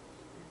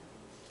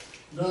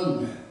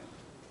 Done that.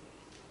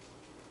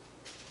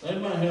 They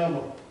may not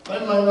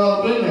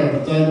have been there,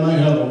 but they may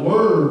have a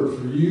word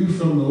for you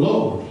from the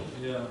Lord.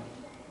 Yeah.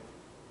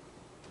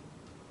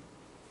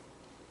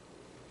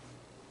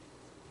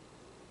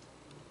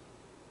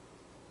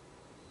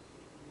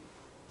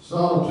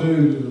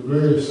 Solitude is a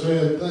very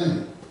sad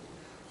thing.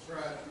 That's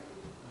right.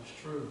 That's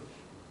true.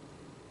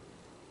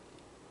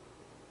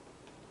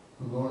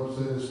 The Lord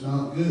said it's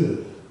not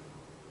good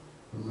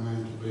for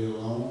man to be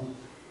alone.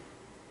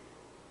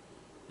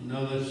 You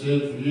know, they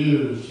said for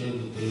years, said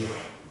that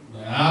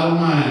the out of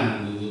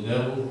mind is the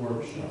devil's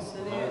workshop. Yes,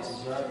 it That's is.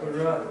 exactly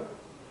right.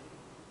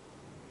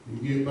 You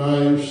get by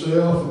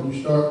yourself and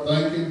you start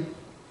thinking,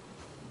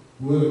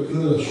 woulda,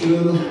 coulda,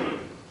 shoulda.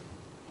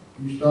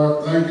 You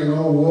start thinking,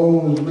 oh,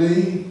 woe is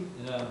me.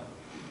 Yeah.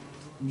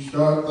 You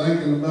start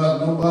thinking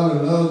about nobody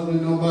loves me,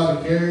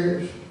 nobody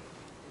cares.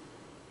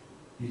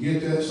 You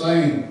get that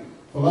same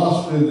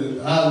philosophy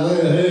that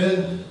Isaiah had.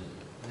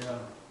 Yeah.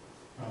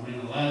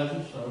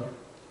 Elijah, sorry.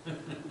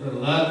 That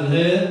Elijah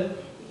had.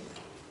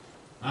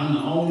 I'm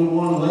the only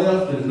one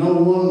left. There's no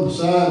one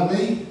beside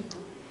me.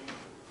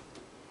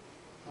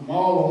 I'm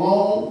all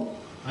alone.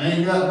 I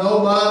ain't got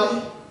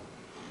nobody.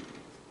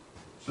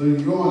 So you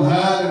go and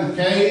hide in a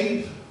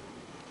cave.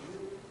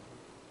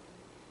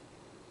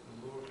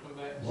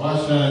 Why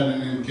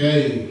hiding in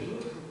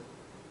caves?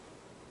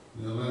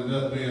 They'll end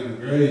up being a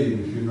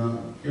grave if you're not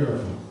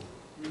careful.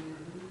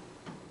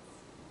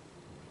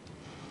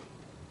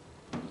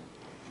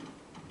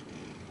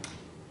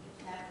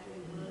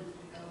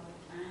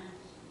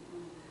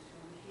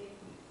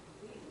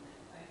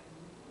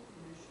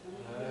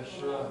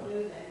 That's right.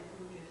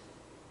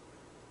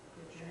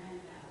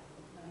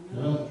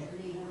 Yeah.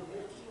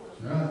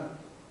 Right.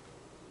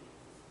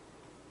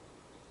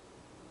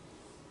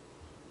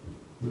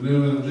 We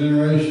live in a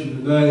generation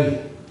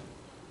today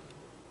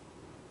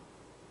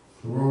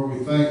where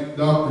we think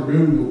Dr.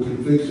 Google can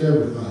fix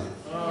everything.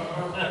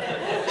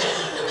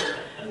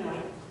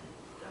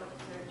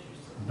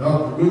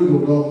 Dr.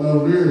 Google don't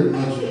know near as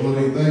much as what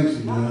he thinks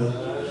he does.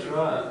 That's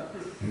right.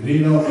 And he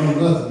don't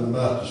know nothing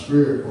about the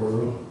spirit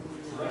world.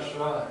 That's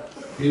right.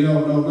 He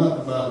don't know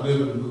nothing about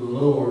living with the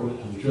Lord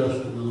and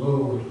trusting the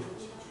Lord.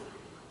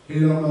 He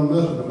don't know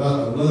nothing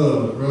about the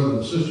love that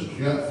brothers and sisters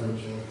got for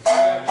each other.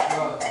 That's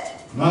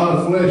right. Not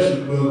a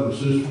fleshly brother and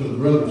sister, but a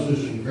brother and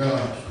sister in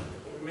Christ.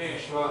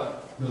 That's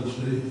right. Brother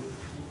Steve.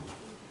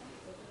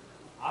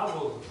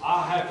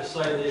 I have to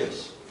say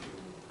this.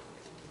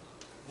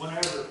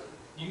 Whenever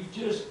you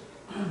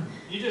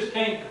just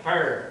can't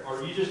compare,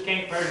 or you just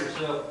can't compare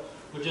yourself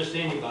with just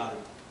anybody.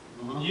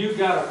 You've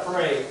got to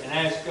pray and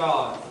ask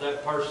God for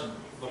that person,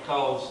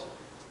 because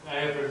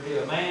if it be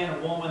a man,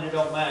 a woman, it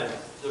don't matter.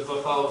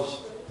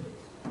 Because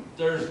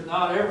there's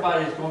not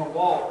everybody's going to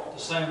walk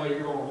the same way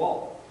you're going to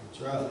walk.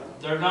 That's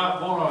right. They're not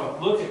going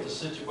to look at the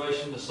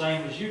situation the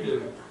same as you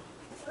do.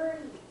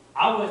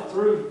 I went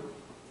through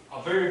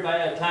a very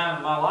bad time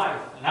in my life,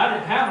 and I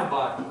didn't have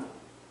nobody.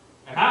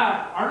 And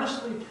I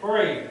earnestly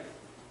prayed.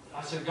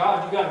 I said,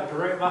 God, you got to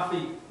direct my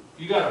feet.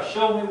 You got to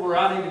show me where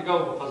I need to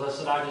go, because I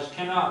said, I just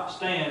cannot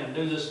stand and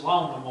do this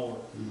alone no more.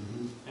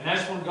 And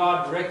that's when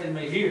God directed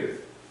me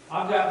here.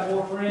 I've got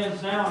more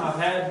friends now than I've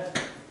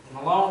had in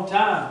a long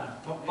time.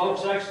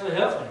 Folks actually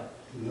help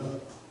me. Yeah.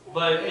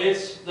 But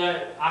it's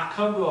that I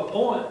come to a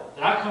point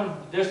that I come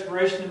to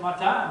desperation in my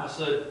time. I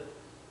said,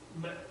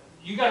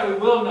 you got to be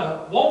willing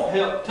to want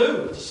help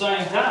too at the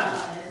same time.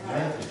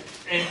 Exactly.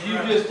 And you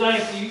just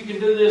think you can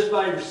do this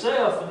by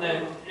yourself, and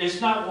that it's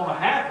not going to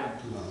happen.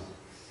 No.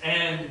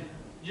 And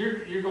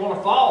you're going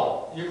to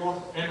fall.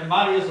 And the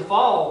mighty is the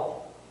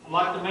fall,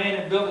 like the man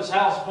that built his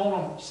house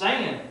upon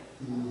sand.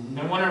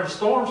 And whenever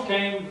storms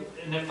came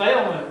and it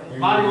fell, and the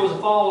mighty was the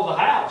fall of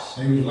the house.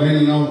 He was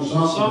leaning on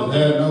something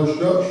that had no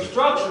structure.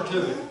 Structure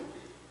to it.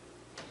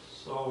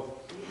 So,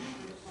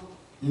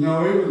 You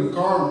know, even the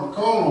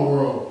carnal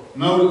world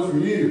known it for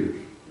years.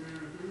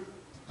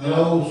 That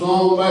old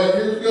song back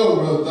years ago,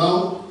 Brother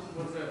Tom.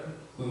 what's that?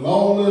 The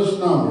longest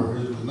number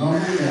is the number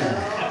one. You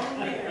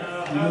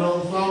know that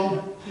old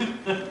song?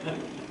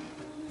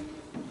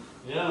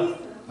 Yeah.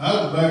 That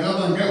was back,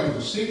 I think that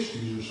was the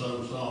 60s or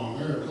some song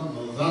there or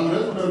something. I mean,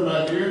 that's been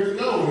back years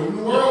ago. Even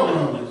the world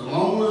knows it. The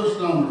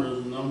longest number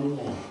is the number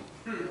one.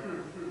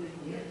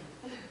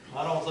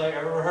 I don't think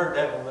I've ever heard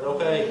that one, but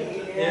okay.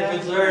 If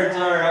it's there, it's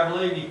there. I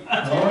believe you.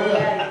 Oh,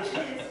 yeah.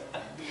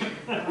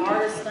 The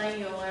hardest thing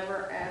you'll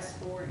ever ask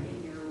for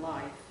in your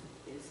life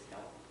is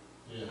help.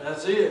 Yeah.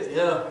 That's it,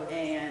 yeah.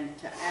 And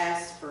to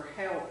ask for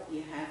help,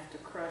 you have to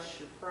crush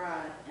your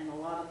pride. And a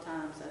lot of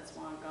times, that's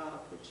why God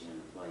will put you in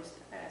a place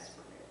to ask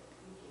for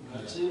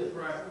help. That's it.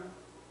 Right.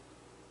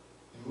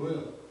 He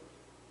will.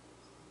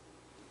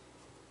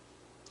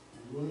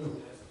 He will.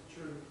 That's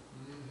true.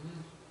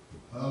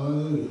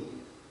 Hallelujah.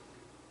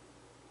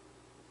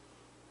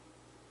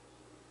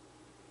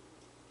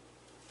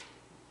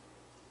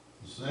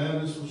 The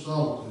sadness of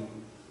solitude.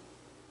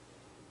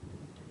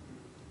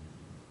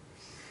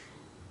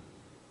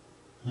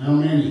 How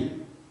many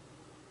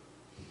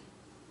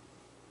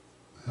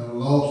have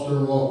lost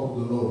their walk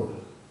with the Lord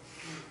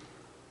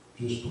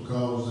just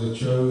because they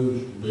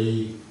chose to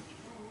be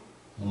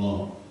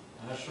alone?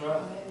 That's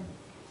right.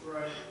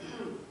 Right.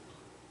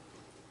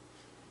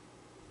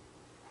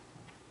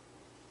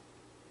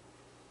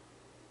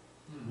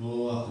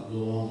 Oh, I could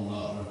go on a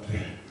lot right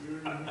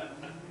there.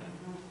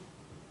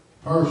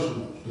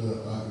 Personal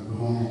stuff, I could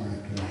go on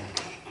right there.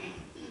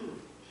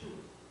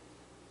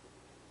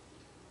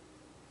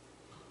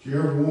 Did you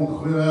ever want to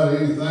quit out of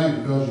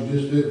anything because you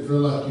just didn't feel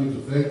like you was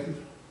effective?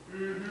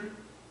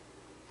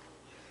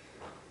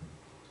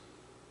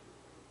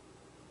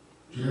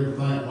 Did you ever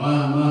think, why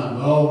am I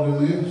involved in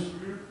this?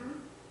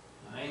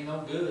 I ain't no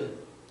good.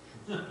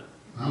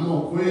 I'm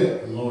going to quit,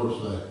 the Lord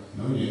said.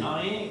 No, you ain't. I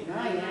ain't. No,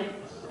 you ain't.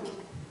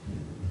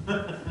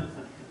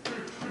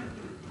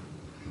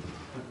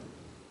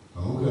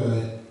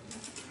 Okay.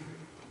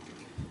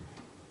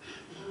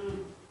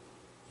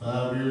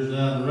 5 years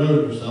down the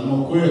road, you said, I'm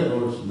going to quit,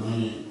 Lord said, no,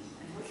 you ain't.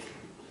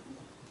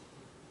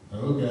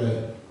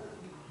 Okay.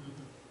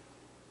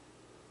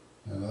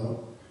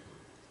 Hello?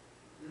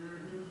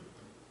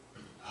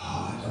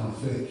 Oh, it don't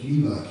affect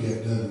you like that,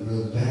 does it,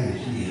 Brother Dan?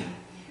 Yeah.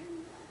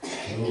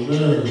 So it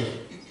does.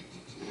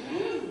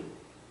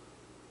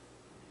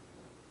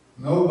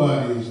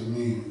 Nobody is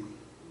immune.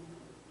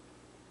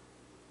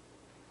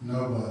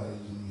 Nobody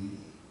is immune.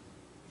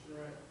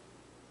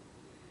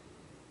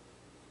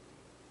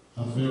 I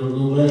feel to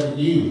go back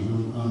again.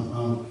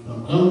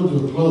 I'm coming to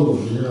a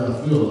close here,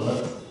 I feel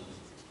like.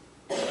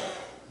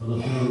 But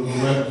I feel to go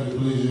back to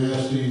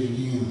Ecclesiastes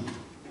again.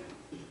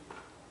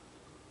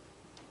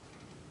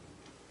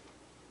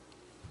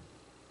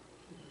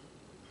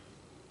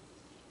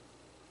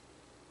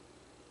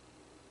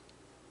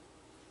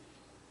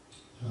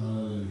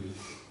 Hallelujah.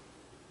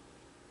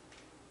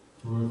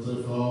 For if they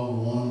fall,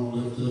 one will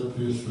lift up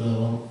his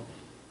fellow.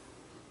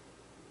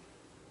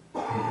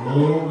 But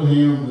woe to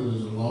him that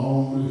is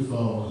alone when he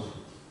falleth,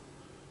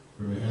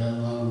 for he hath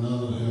not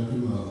another to help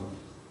him up.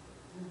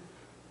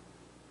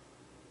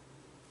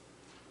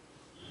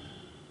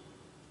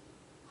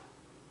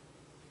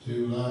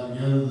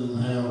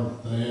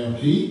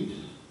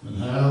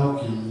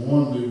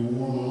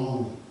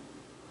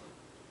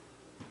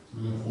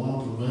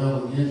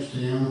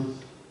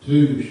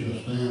 two shall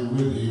stand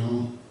with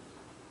him.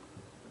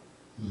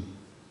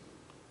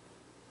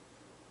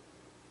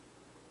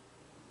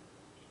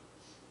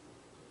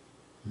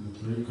 And the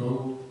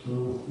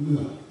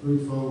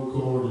threefold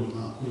cord is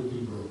not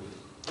quickly broken.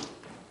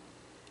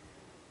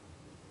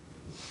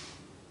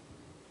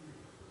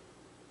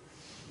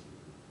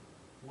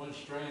 One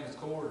strand of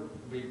cord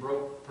can be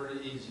broke pretty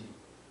easy,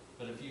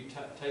 but if you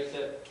take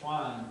that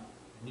twine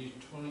and you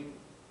string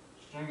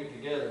it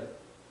together,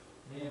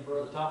 me and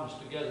Brother Thomas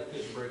together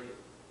couldn't break it.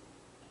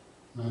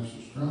 Makes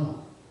it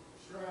strong.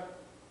 That's right.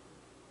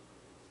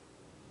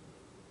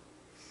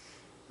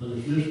 But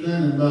if you're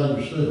standing by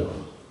yourself,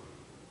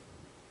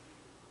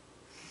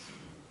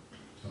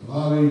 it's a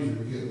lot easier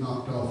to get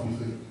knocked off your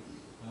feet.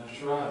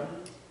 That's right.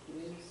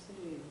 Yes,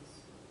 it is.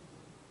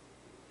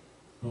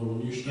 But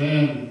when you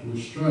stand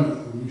with strength,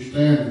 when you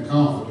stand in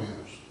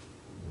confidence,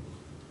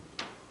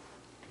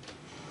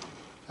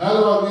 how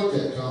do I get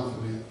that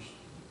confidence?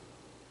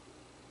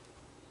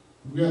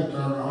 We've got to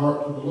turn our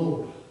heart to the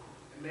Lord.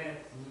 Amen.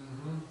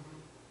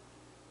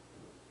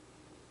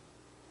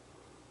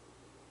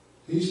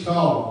 He's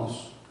calling us.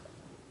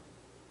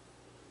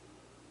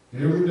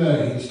 Every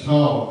day He's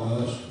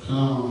calling us to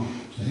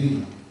come to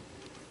Him.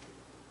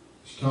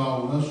 He's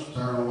calling us to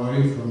turn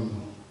away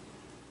from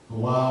the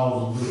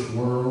wiles of this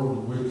world,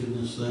 the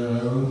wickedness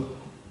thereof.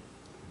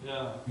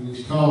 Yeah. And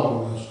He's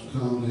calling us to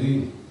come to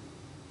Him.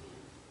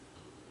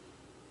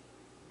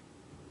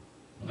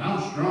 But I'm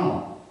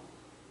strong.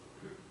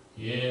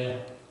 Yeah.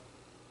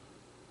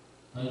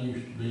 I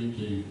used to be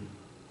too.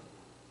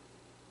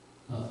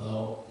 I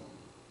thought.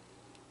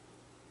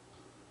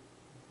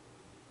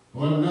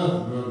 Wasn't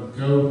nothing, Brother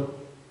Cole.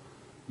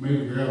 Me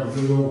to grab a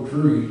big old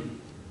tree.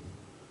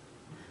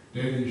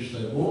 Daddy used to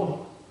say, boy,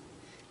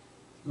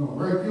 you're going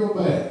to break your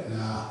back.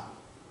 Now,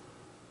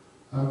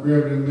 I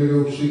grabbed them big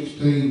old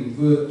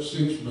 16-foot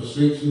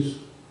 6x6s,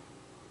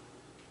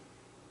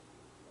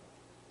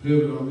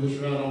 pivot them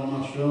just right on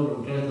my shoulder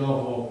and take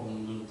off off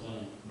them little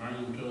things. Bring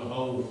them to a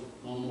hole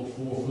almost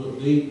 4 foot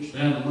deep,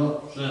 stand them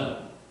up, saddle.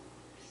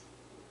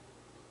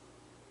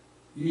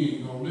 You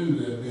ain't going to do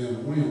that being a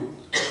wimp.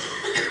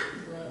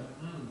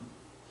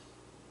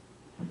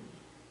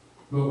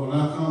 But when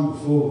I come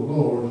before the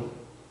Lord,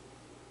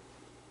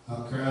 I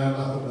cried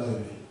like a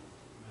baby.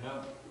 Yep.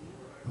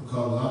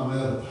 Because I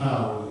met a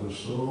power that was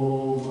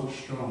so much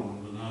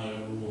stronger than I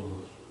ever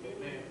was.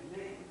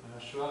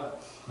 That's right.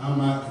 I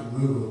might could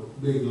move a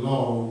big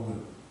log,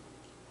 but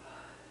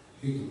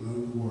He could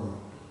move the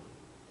world.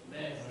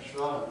 That's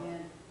right.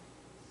 Amen.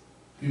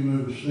 He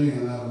moved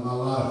sin out of my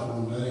life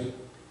one day.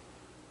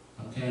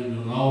 I came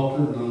to an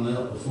altar and I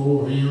knelt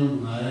before Him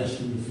and I asked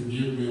Him to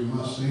forgive me of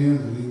my sins,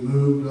 and He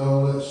moved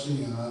all that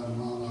sin out of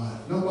my life.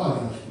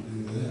 Nobody else could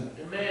do that.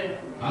 Amen.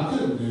 I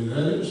couldn't do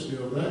that. It was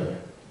still there.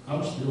 I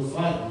was still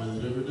fighting with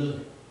it every day.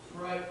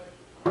 Right.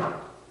 But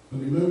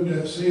He moved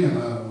that sin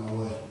out of my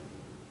way.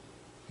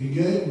 He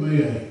gave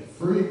me a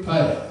free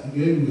path. He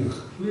gave me a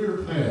clear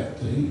path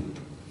to Him.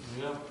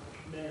 Yep.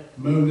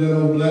 Moved that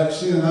old black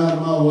sin out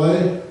of my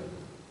way.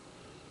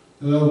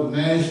 That old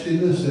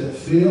nastiness, that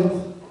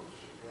filth.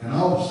 And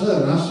all of a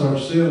sudden, I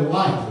started seeing a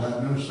light that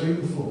I'd never seen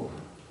before.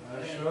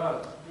 That's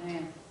right.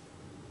 Amen.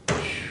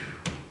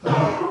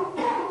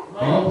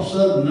 All of a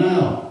sudden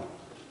now,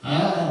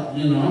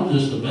 I'm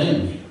just a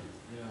baby.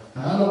 Yeah. I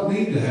don't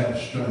need to have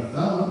strength.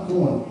 I'm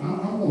going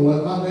to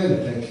let my daddy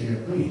take care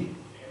of me.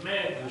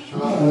 Amen. That's I'm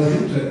going to let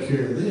Him take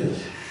care of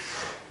this.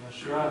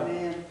 That's right.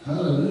 Amen.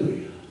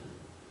 Hallelujah.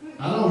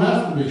 I don't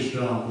have to be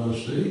strong, Brother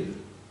Steve.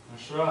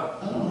 That's right.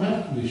 I don't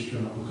have to be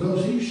strong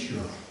because He's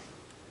strong.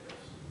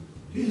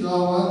 He's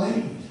all I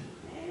need.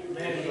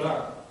 That's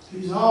right.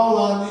 He's all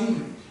I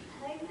need.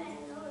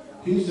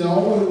 He's the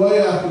only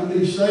way I can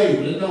be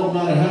saved. It don't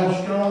matter how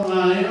strong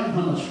I am,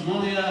 how much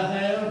money I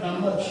have, how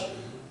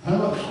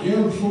much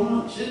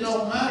influence. It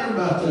don't matter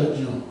about that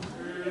junk.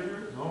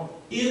 No.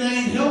 It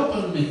ain't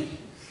helping me.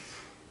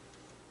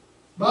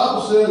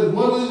 Bible says,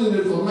 what is it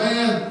if a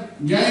man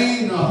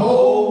gain the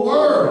whole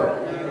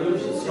world and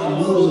loses his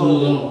own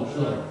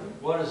soul?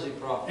 What is he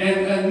profit?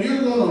 And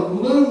you're going to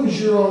lose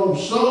your own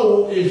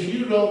soul if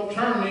you don't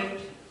turn it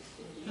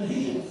to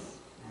Him.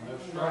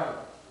 That's right.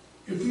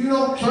 If you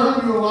don't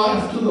turn your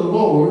life to the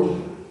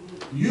Lord,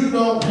 you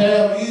don't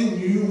have in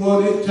you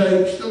what it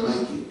takes to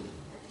make it.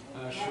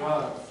 That's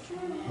right.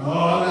 Oh,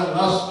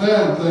 I sit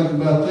down and think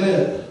about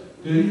that,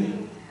 do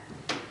you?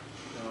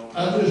 I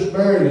just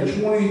buried a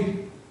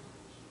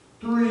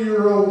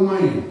 23-year-old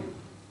man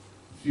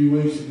a few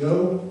weeks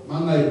ago, my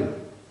neighbor.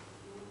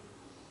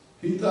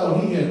 He thought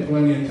he had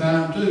plenty of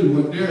time too,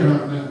 went deer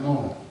hunting that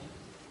morning.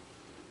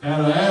 Had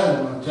an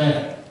asthma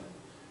attack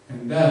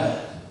and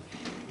died.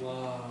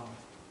 Wow.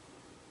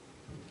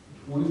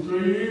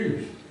 23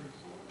 years.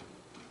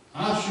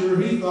 I'm sure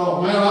he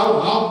thought, man,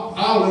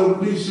 I'll live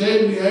to be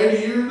 70, 80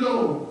 years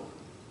old.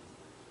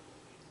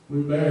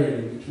 We buried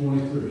him at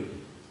 23.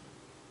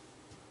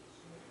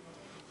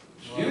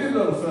 Skinny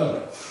little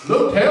fella.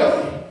 Looked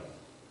healthy.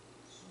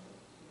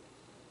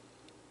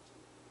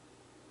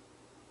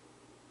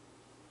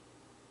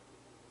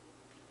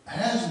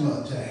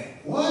 Asthma attack.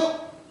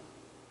 What?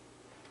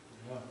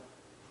 Yeah.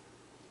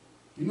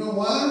 You know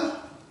why?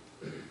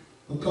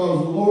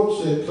 Because the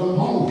Lord said, come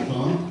home,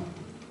 son.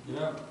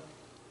 Yeah.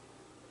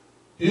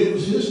 It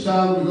was his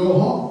time to go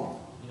home.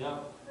 Yeah.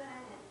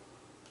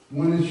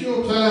 When it's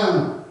your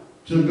time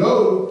to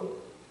go,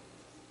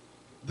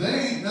 there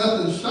ain't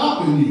nothing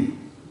stopping you.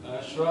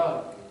 That's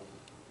right.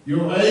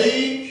 Your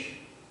age,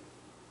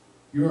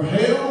 your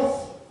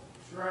health,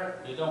 That's right.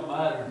 It don't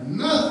matter.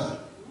 nothing.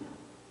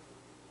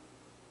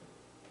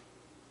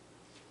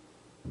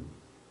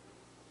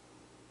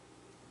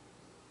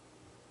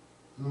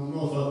 I don't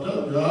know if I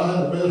told you, I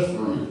had a best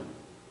friend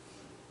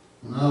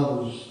when I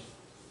was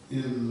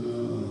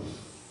in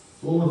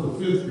 4th or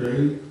 5th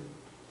grade.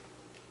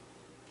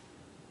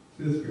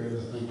 5th grade,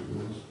 I think it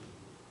was.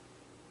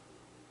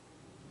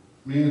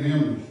 Me and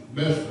him was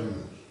best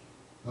friends.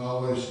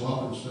 Always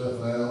swapping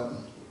stuff out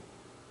and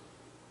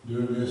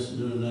doing this and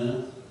doing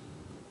that.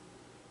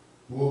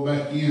 Boy,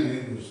 back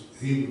in,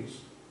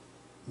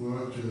 we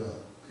went to a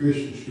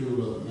Christian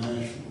school up in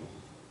Nashville.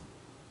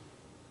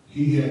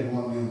 He had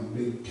one of them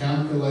big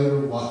calculator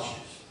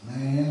watches.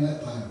 Man, that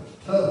thing was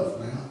tough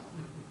now.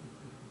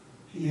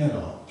 He had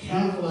a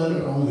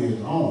calculator on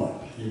his arm.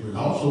 It was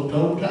also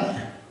toe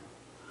time.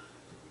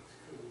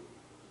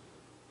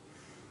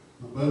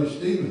 My buddy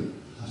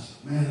Stephen, I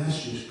said, man,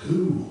 that's just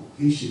cool.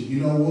 He said,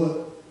 you know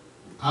what?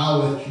 I'll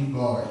let you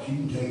borrow it. You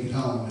can take it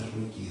home this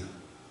weekend.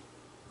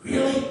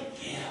 Really?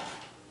 Yeah.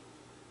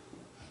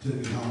 I took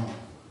it home.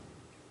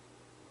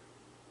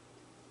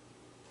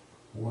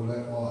 Wore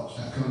that watch.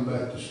 I come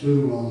back to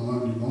school on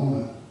Monday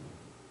morning.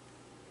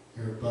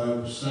 Everybody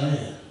was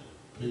sad.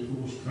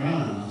 People was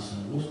crying. I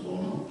said, what's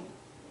going on?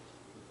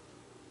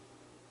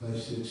 They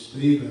said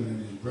Stephen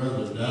and his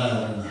brother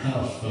died in a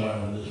house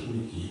fire this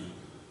weekend.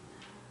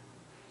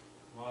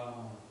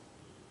 Wow.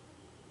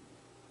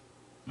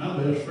 My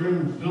best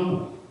friend was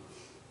gone.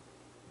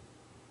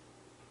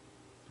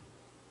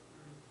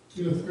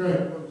 5th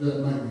grade, what does that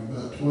make me?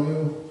 About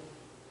 12,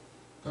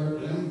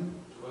 13?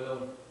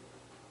 12.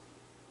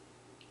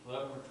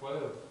 11 or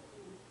 12.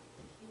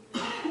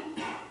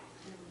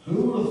 Who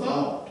would have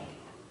thought?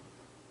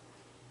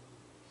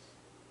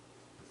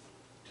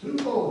 2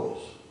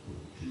 boys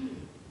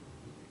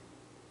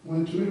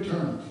went to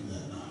eternity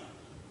that night.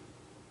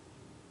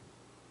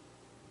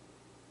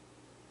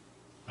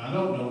 I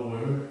don't know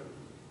where.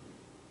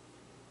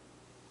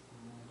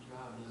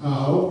 I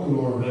hope the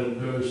Lord had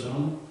do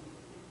something.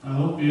 I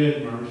hope He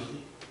had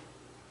mercy.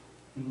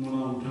 And one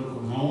of them took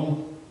them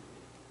home.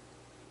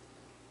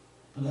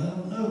 But I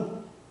don't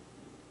know.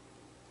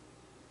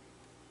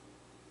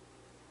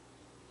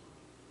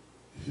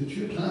 If it's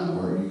your time,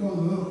 where are you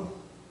going to go?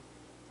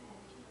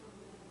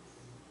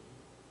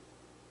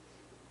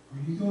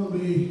 Are you going to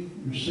be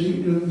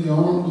received in the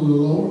arms of the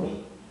Lord?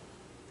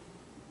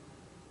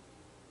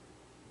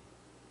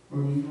 Or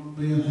are you going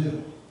to be in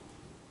hell?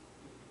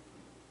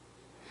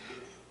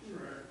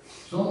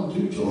 It's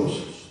only 2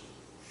 choices.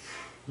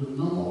 There's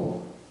no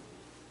more.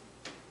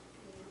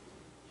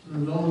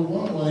 There's only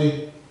one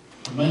way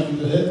to make it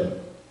to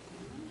heaven.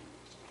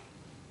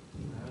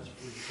 That's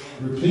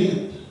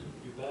Repent.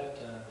 You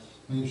baptized.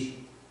 Means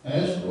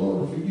ask the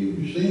Lord to forgive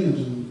your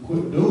sins and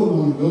quit doing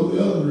them and go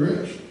the other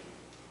direction.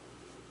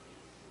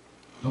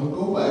 Don't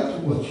go back to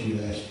what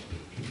you asked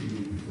to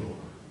forgive before.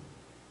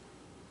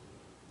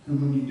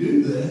 And when you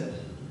do that,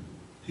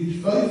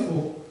 He's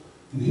faithful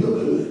and He'll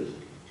do it.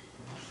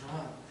 That's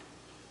right.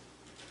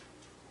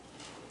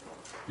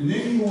 And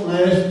then you want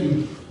to ask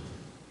Him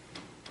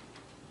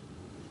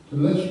to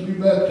let you be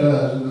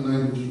baptized in the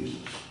name of Jesus.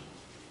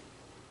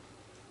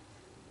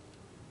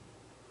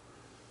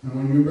 And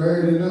when you're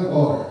buried in that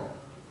water,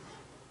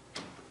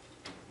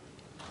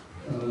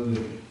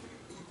 hallelujah.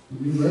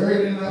 When you're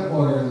buried in that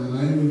water in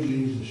the name of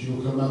Jesus,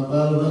 you'll come up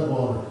out of that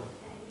water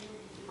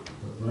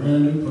a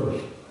brand new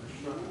person.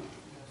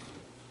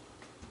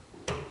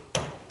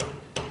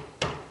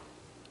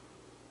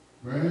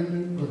 Brand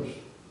new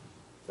person.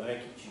 Thank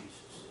you,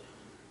 Jesus.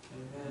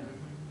 Amen.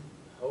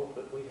 Hope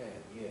that we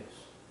have, yes.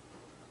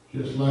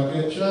 Just like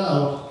that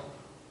child.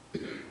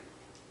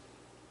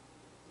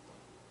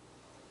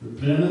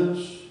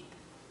 Repentance,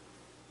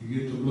 you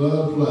get the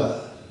blood applied.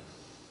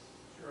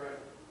 That's right.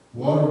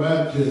 Water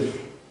baptism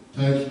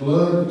takes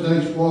blood, it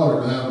takes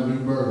water to have a new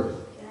birth.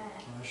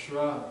 That's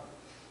right.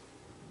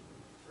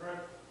 That's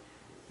right.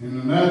 In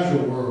the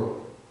natural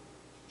world,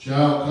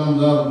 child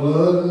comes out of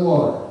blood and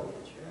water.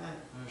 That's right.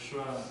 That's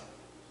right.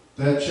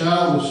 That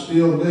child is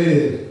still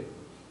dead,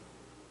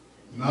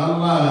 not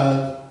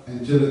alive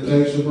until it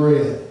takes a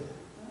breath.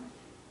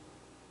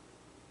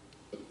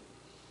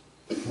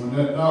 When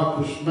that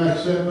doctor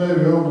smacks that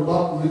baby on the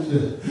bottom, it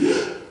says,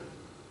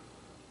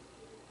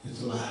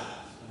 it's alive.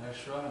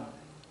 That's right.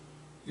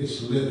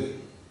 It's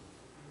living.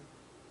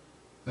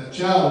 That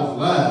child is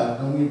alive,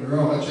 don't get me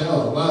wrong, that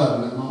child is alive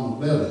in that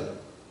mama's belly.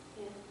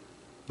 Yeah.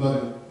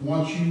 But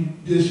once you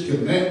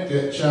disconnect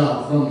that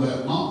child from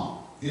that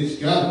mom, it's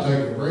got to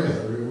take a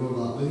breath or it will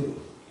not live.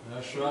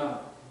 That's right.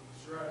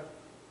 That's right.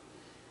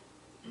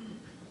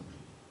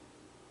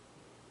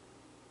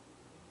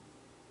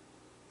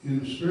 in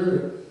the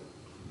Spirit.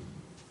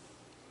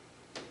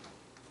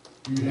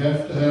 You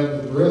have to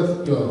have the breath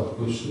of God,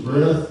 which the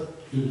breath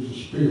is the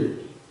Spirit.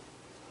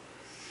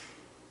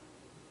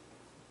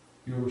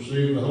 You'll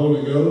receive the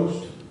Holy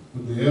Ghost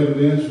with the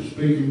evidence of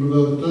speaking with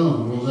other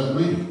tongues. What does that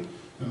mean?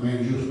 That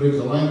means you'll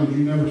speak a language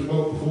you never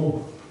spoke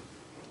before.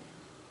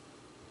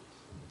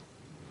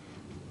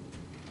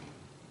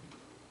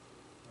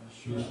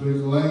 You'll speak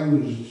a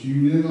language that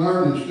you didn't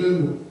learn in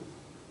school.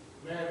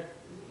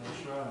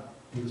 That's right.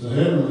 It's a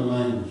heavenly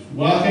language.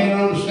 Well, I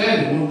can't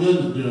understand it. What good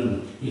is it doing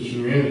it? It's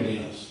your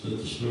evidence that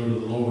the Spirit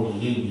of the Lord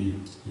is in you,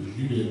 because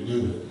you didn't do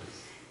it.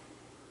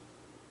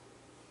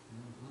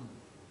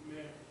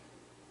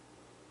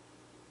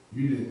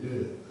 You didn't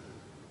do it.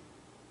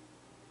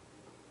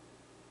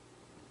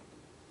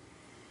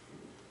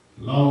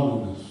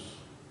 Loneliness,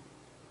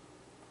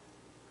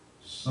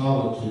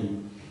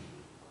 solitude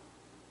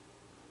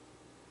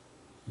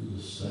is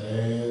a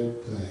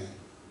sad thing.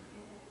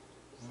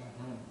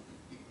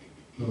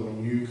 But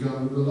when you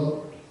come to the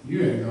Lord,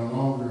 you ain't no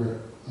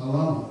longer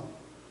alone.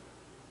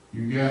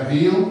 You got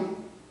Him,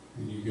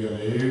 and you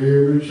got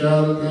every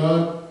child of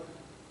God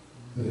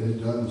that has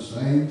done the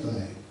same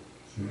thing.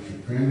 Who's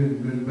repented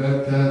and been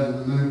baptized in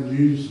the name of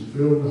Jesus and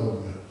filled with the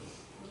Holy Ghost.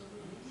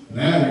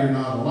 Now you're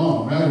not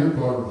alone. Now you're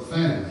part of the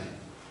family.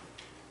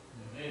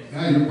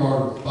 Now you're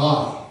part of the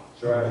body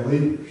of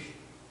believers.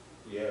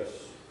 Yes.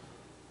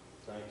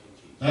 Thank you,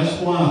 Jesus.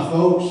 That's why,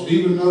 folks,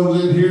 even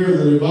those in here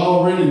that have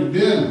already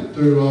been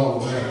through all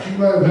of that, you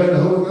may have had the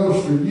Holy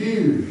Ghost for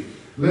years.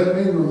 Let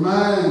me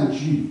remind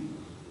you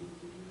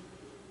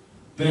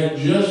that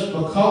just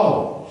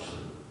because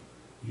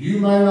you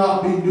may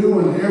not be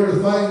doing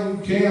everything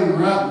you can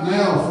right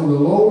now for the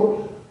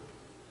Lord,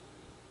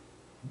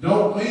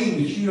 don't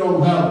mean that you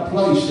don't have a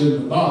place in the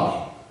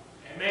body.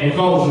 Amen.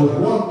 Because there's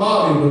one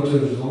body, but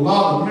there's a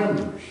lot of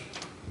members.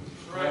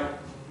 That's right.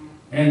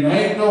 And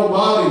there ain't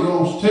nobody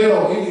going to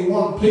tell any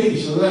one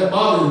piece of that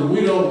body that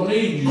we don't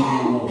need you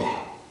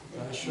anymore.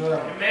 That's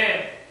right.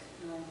 Amen.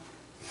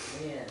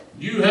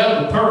 You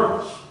have a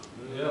purpose.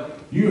 Yeah.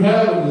 You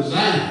have a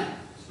design.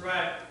 That's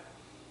right.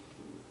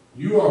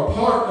 You are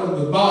part of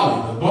the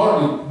body. The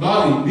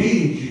body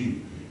needs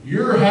you.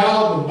 You're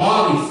how the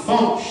body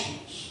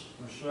functions.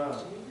 That's right.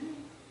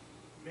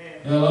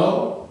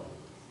 Hello?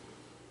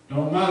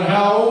 Don't matter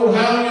how old,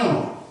 how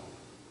young.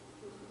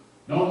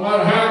 Don't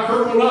matter how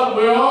crippled up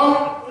we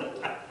are.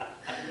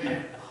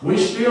 We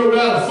still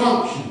got a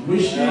function.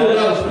 We still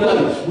got a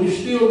place. We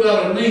still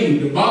got a need.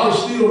 The body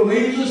still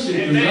needs us.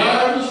 It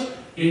desires us.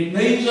 It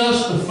needs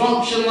us to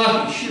function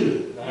like it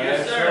should.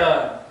 Yes,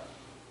 sir.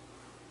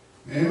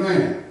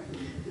 Amen.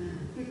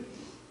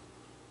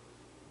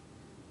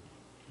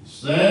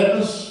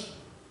 Sadness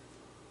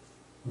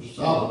or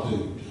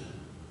solitude.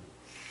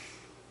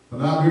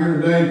 But I'm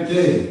here today to tell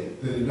you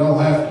that it don't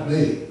have to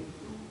be.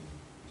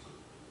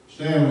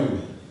 Stand with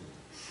me.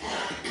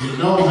 It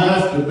don't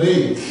have to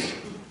be.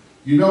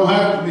 You don't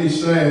have to be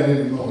sad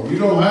anymore. You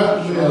don't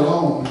have to be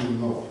alone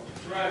anymore.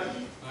 That's right.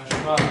 That's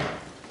right.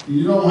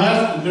 You don't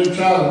have to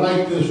try to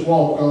make this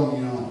walk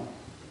on your own.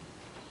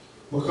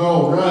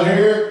 Because right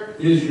here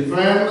is your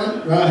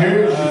family, right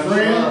here is your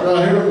friends,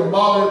 right here is a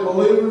body of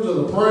believers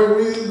that'll pray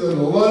with you,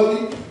 that'll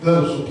love you,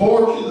 that'll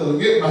support you, that'll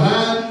get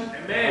behind you.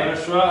 Amen.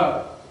 That's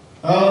right.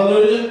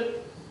 Hallelujah.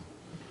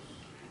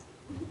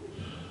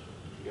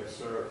 Yes,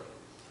 sir.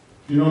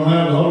 If you don't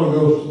have the Holy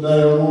Ghost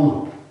today,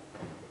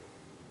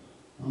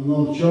 I'm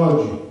going to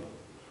charge you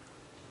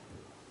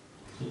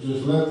to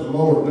just let the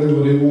Lord do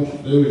what He wants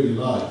to do in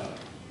your life.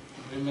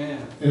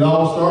 Amen. It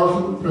all starts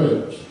with the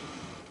presence.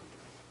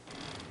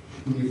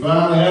 When you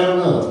finally have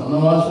enough, I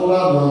know that's what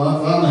I've done. I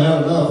finally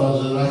had enough. I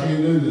said, I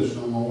can't do this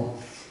no more.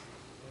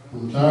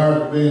 I'm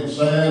tired of being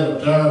sad. I'm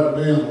tired of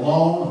being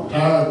alone. I'm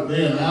tired of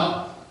being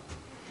out.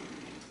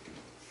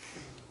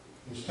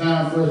 It's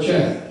time for a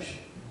change.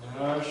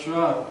 That's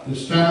right.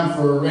 It's time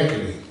for a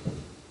reckoning.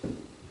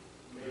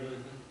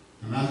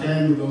 And I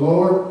came to the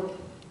Lord,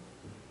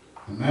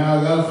 and now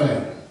I got a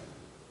family.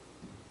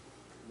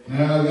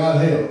 Now I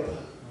got help.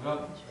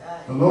 Yep.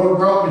 The Lord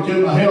brought me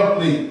to my help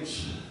needs.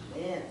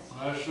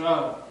 That's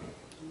right.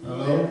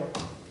 Hello?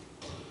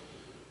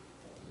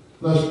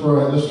 Let's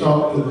pray. Let's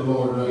talk to the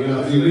Lord right now.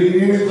 If you need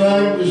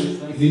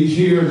anything, He's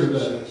here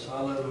today.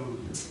 Hallelujah.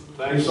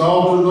 This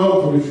altar is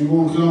open. If you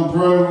want to come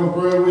pray, we'll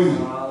pray with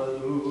you.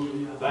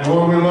 Hallelujah.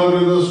 Lord, we love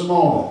you this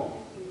morning.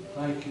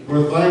 Thank you.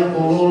 We're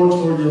thankful, Lord,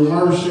 for your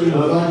mercy.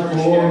 We're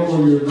thankful, Lord, for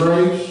your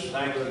grace.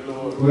 Thank you,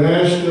 Lord. We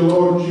ask you,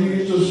 Lord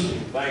Jesus,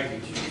 Thank you,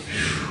 Jesus.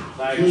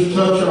 Thank you. just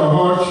touch our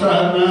hearts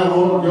right now,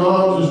 Lord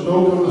God. Just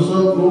open us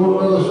up,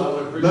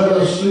 Lord. Let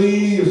us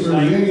see if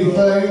there's anything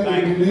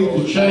that we need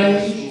to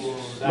change.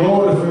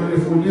 Lord,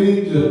 if we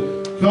need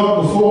to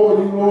come before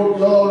you, Lord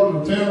God,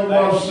 and repent of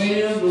our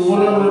sins or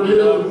whatever it is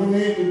that we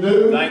need to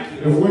do.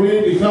 If we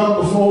need to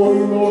come before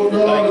you, Lord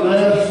God, and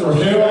ask for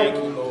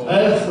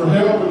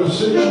help in a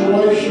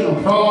situation,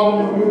 a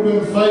problem that we've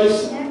been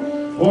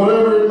facing,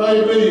 whatever it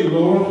may be,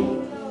 Lord.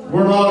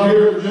 We're not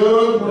here to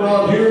judge. We're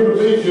not here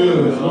to be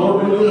judged.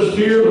 Lord, we're just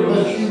here to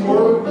let you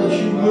work, let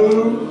you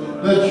move,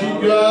 let you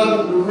guide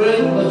and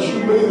direct, let you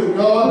be the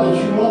God that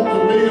you want to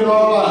be in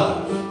our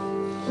lives.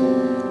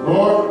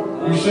 Lord,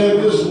 you said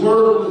this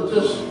world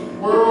is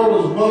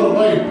but a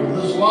vapor.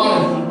 This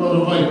life is but a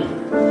vapor.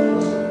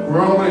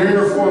 We're only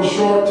here for a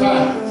short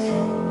time.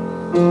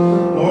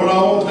 Lord,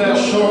 I want that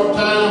short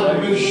time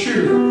to be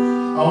sure.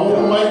 I want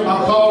to make my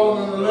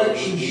calling and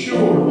election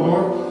sure,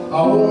 Lord.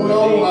 I want to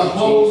know when I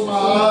close my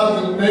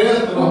eyes in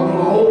death that I'm going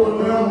to open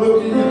them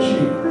looking at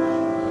you.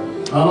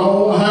 I don't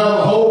want to have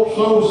a hope,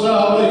 soul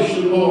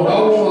salvation, Lord. I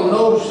want to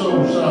know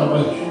soul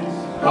salvation.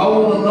 I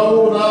want to know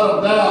without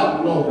a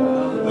doubt, Lord,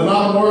 that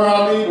I'm where I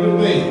need to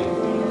be.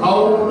 I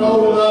want to know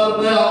without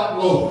a doubt,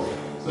 Lord,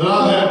 that I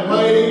have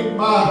made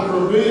my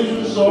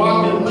provision so I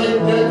can make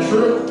that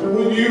trip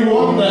with you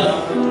one day.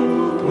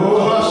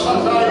 Lord, I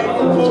appreciate it.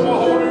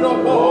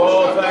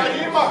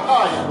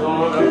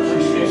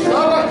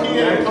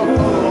 Thank you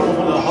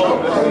for the hope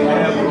that we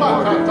have,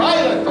 Lord.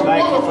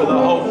 Thank you for the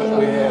hope that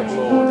we have,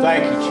 Lord.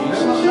 Thank you,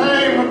 Jesus. In the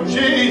name of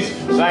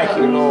Jesus. Thank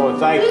you, Lord.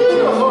 Thank you,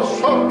 Jesus.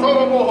 Thank you,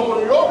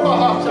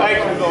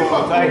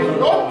 Lord. Thank you,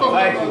 Lord.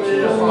 Thank you,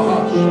 Jesus.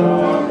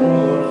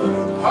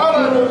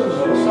 Hallelujah.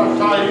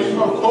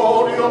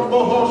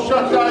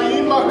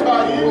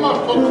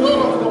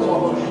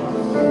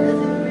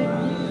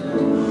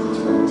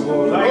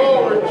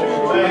 Glory to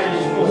your name.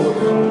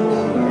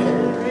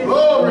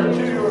 Glory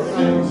to your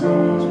name.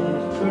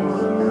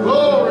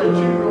 Glory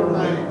to your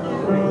name.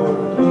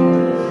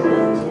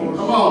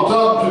 Come on,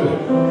 talk to him.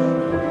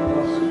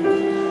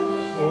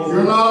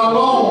 You're not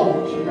alone.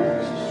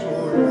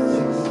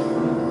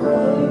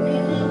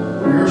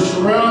 You're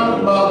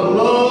surrounded by the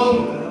love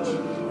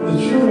that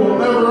you will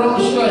never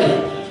understand.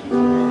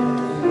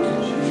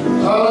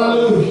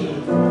 Hallelujah.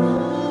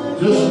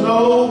 Just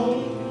know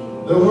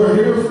that we're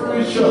here for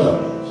each other.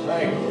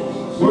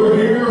 We're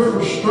here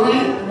for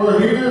strength. We're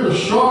here to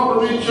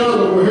sharpen each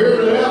other. We're here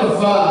to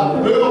edify,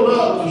 to build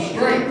up, to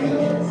strengthen.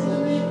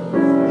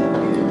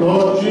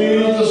 Lord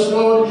Jesus,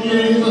 Lord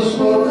Jesus,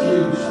 Lord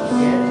Jesus. I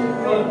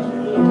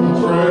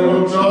pray,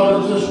 Lord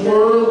God, that this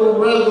word will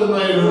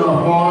resonate in our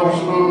hearts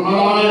and our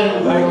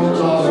minds. Thank you,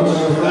 God.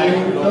 Thank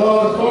you,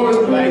 God,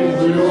 according to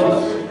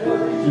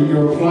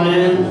your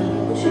plan.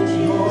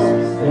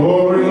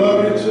 Lord, we love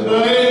you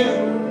today.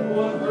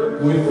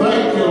 We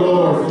thank you,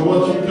 Lord, for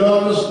what you've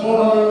done this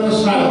morning in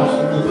this house.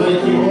 And we thank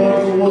you, Lord,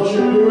 for what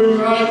you're doing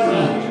right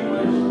now.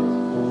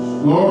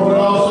 Lord, we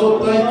also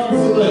thank you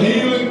for the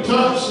healing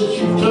touch that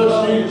you've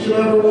touched each and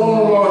every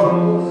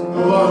one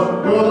of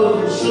our brothers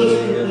and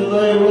sisters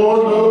today,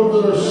 Lord, those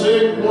that are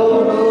sick,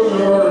 Lord, those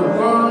that are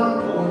infirm.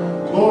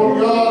 Lord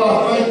God,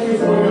 I thank you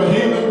for your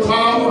healing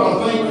power. I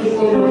thank you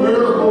for your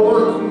miracle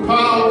working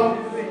power.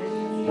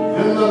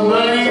 In the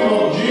name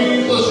of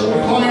Jesus, we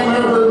claim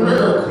every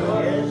miracle.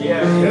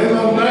 In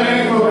the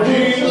name of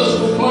Jesus,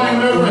 we claim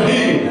every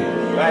healing.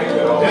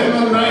 In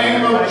the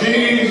name of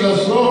Jesus,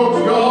 Lord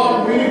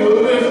God, we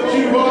lift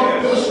you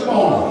up this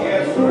morning.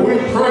 We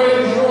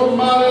praise your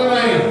mighty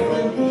name.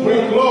 We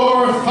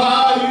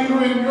glorify you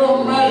in your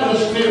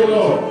majesty,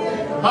 Lord.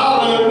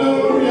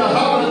 Hallelujah,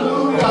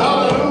 hallelujah,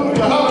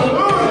 hallelujah,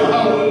 hallelujah,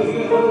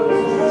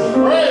 hallelujah.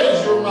 Praise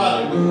your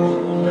mighty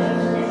name.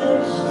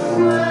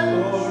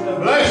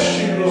 Bless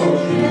you, Lord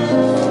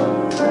Jesus.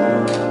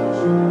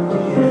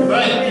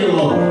 Thank you,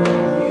 Lord.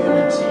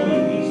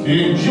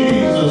 In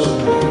Jesus'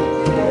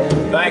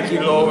 name. Thank you,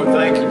 Lord.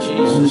 Thank you, In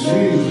Jesus.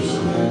 Jesus'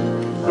 name.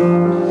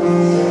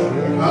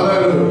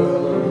 Hallelujah.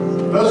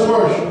 Let's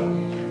worship.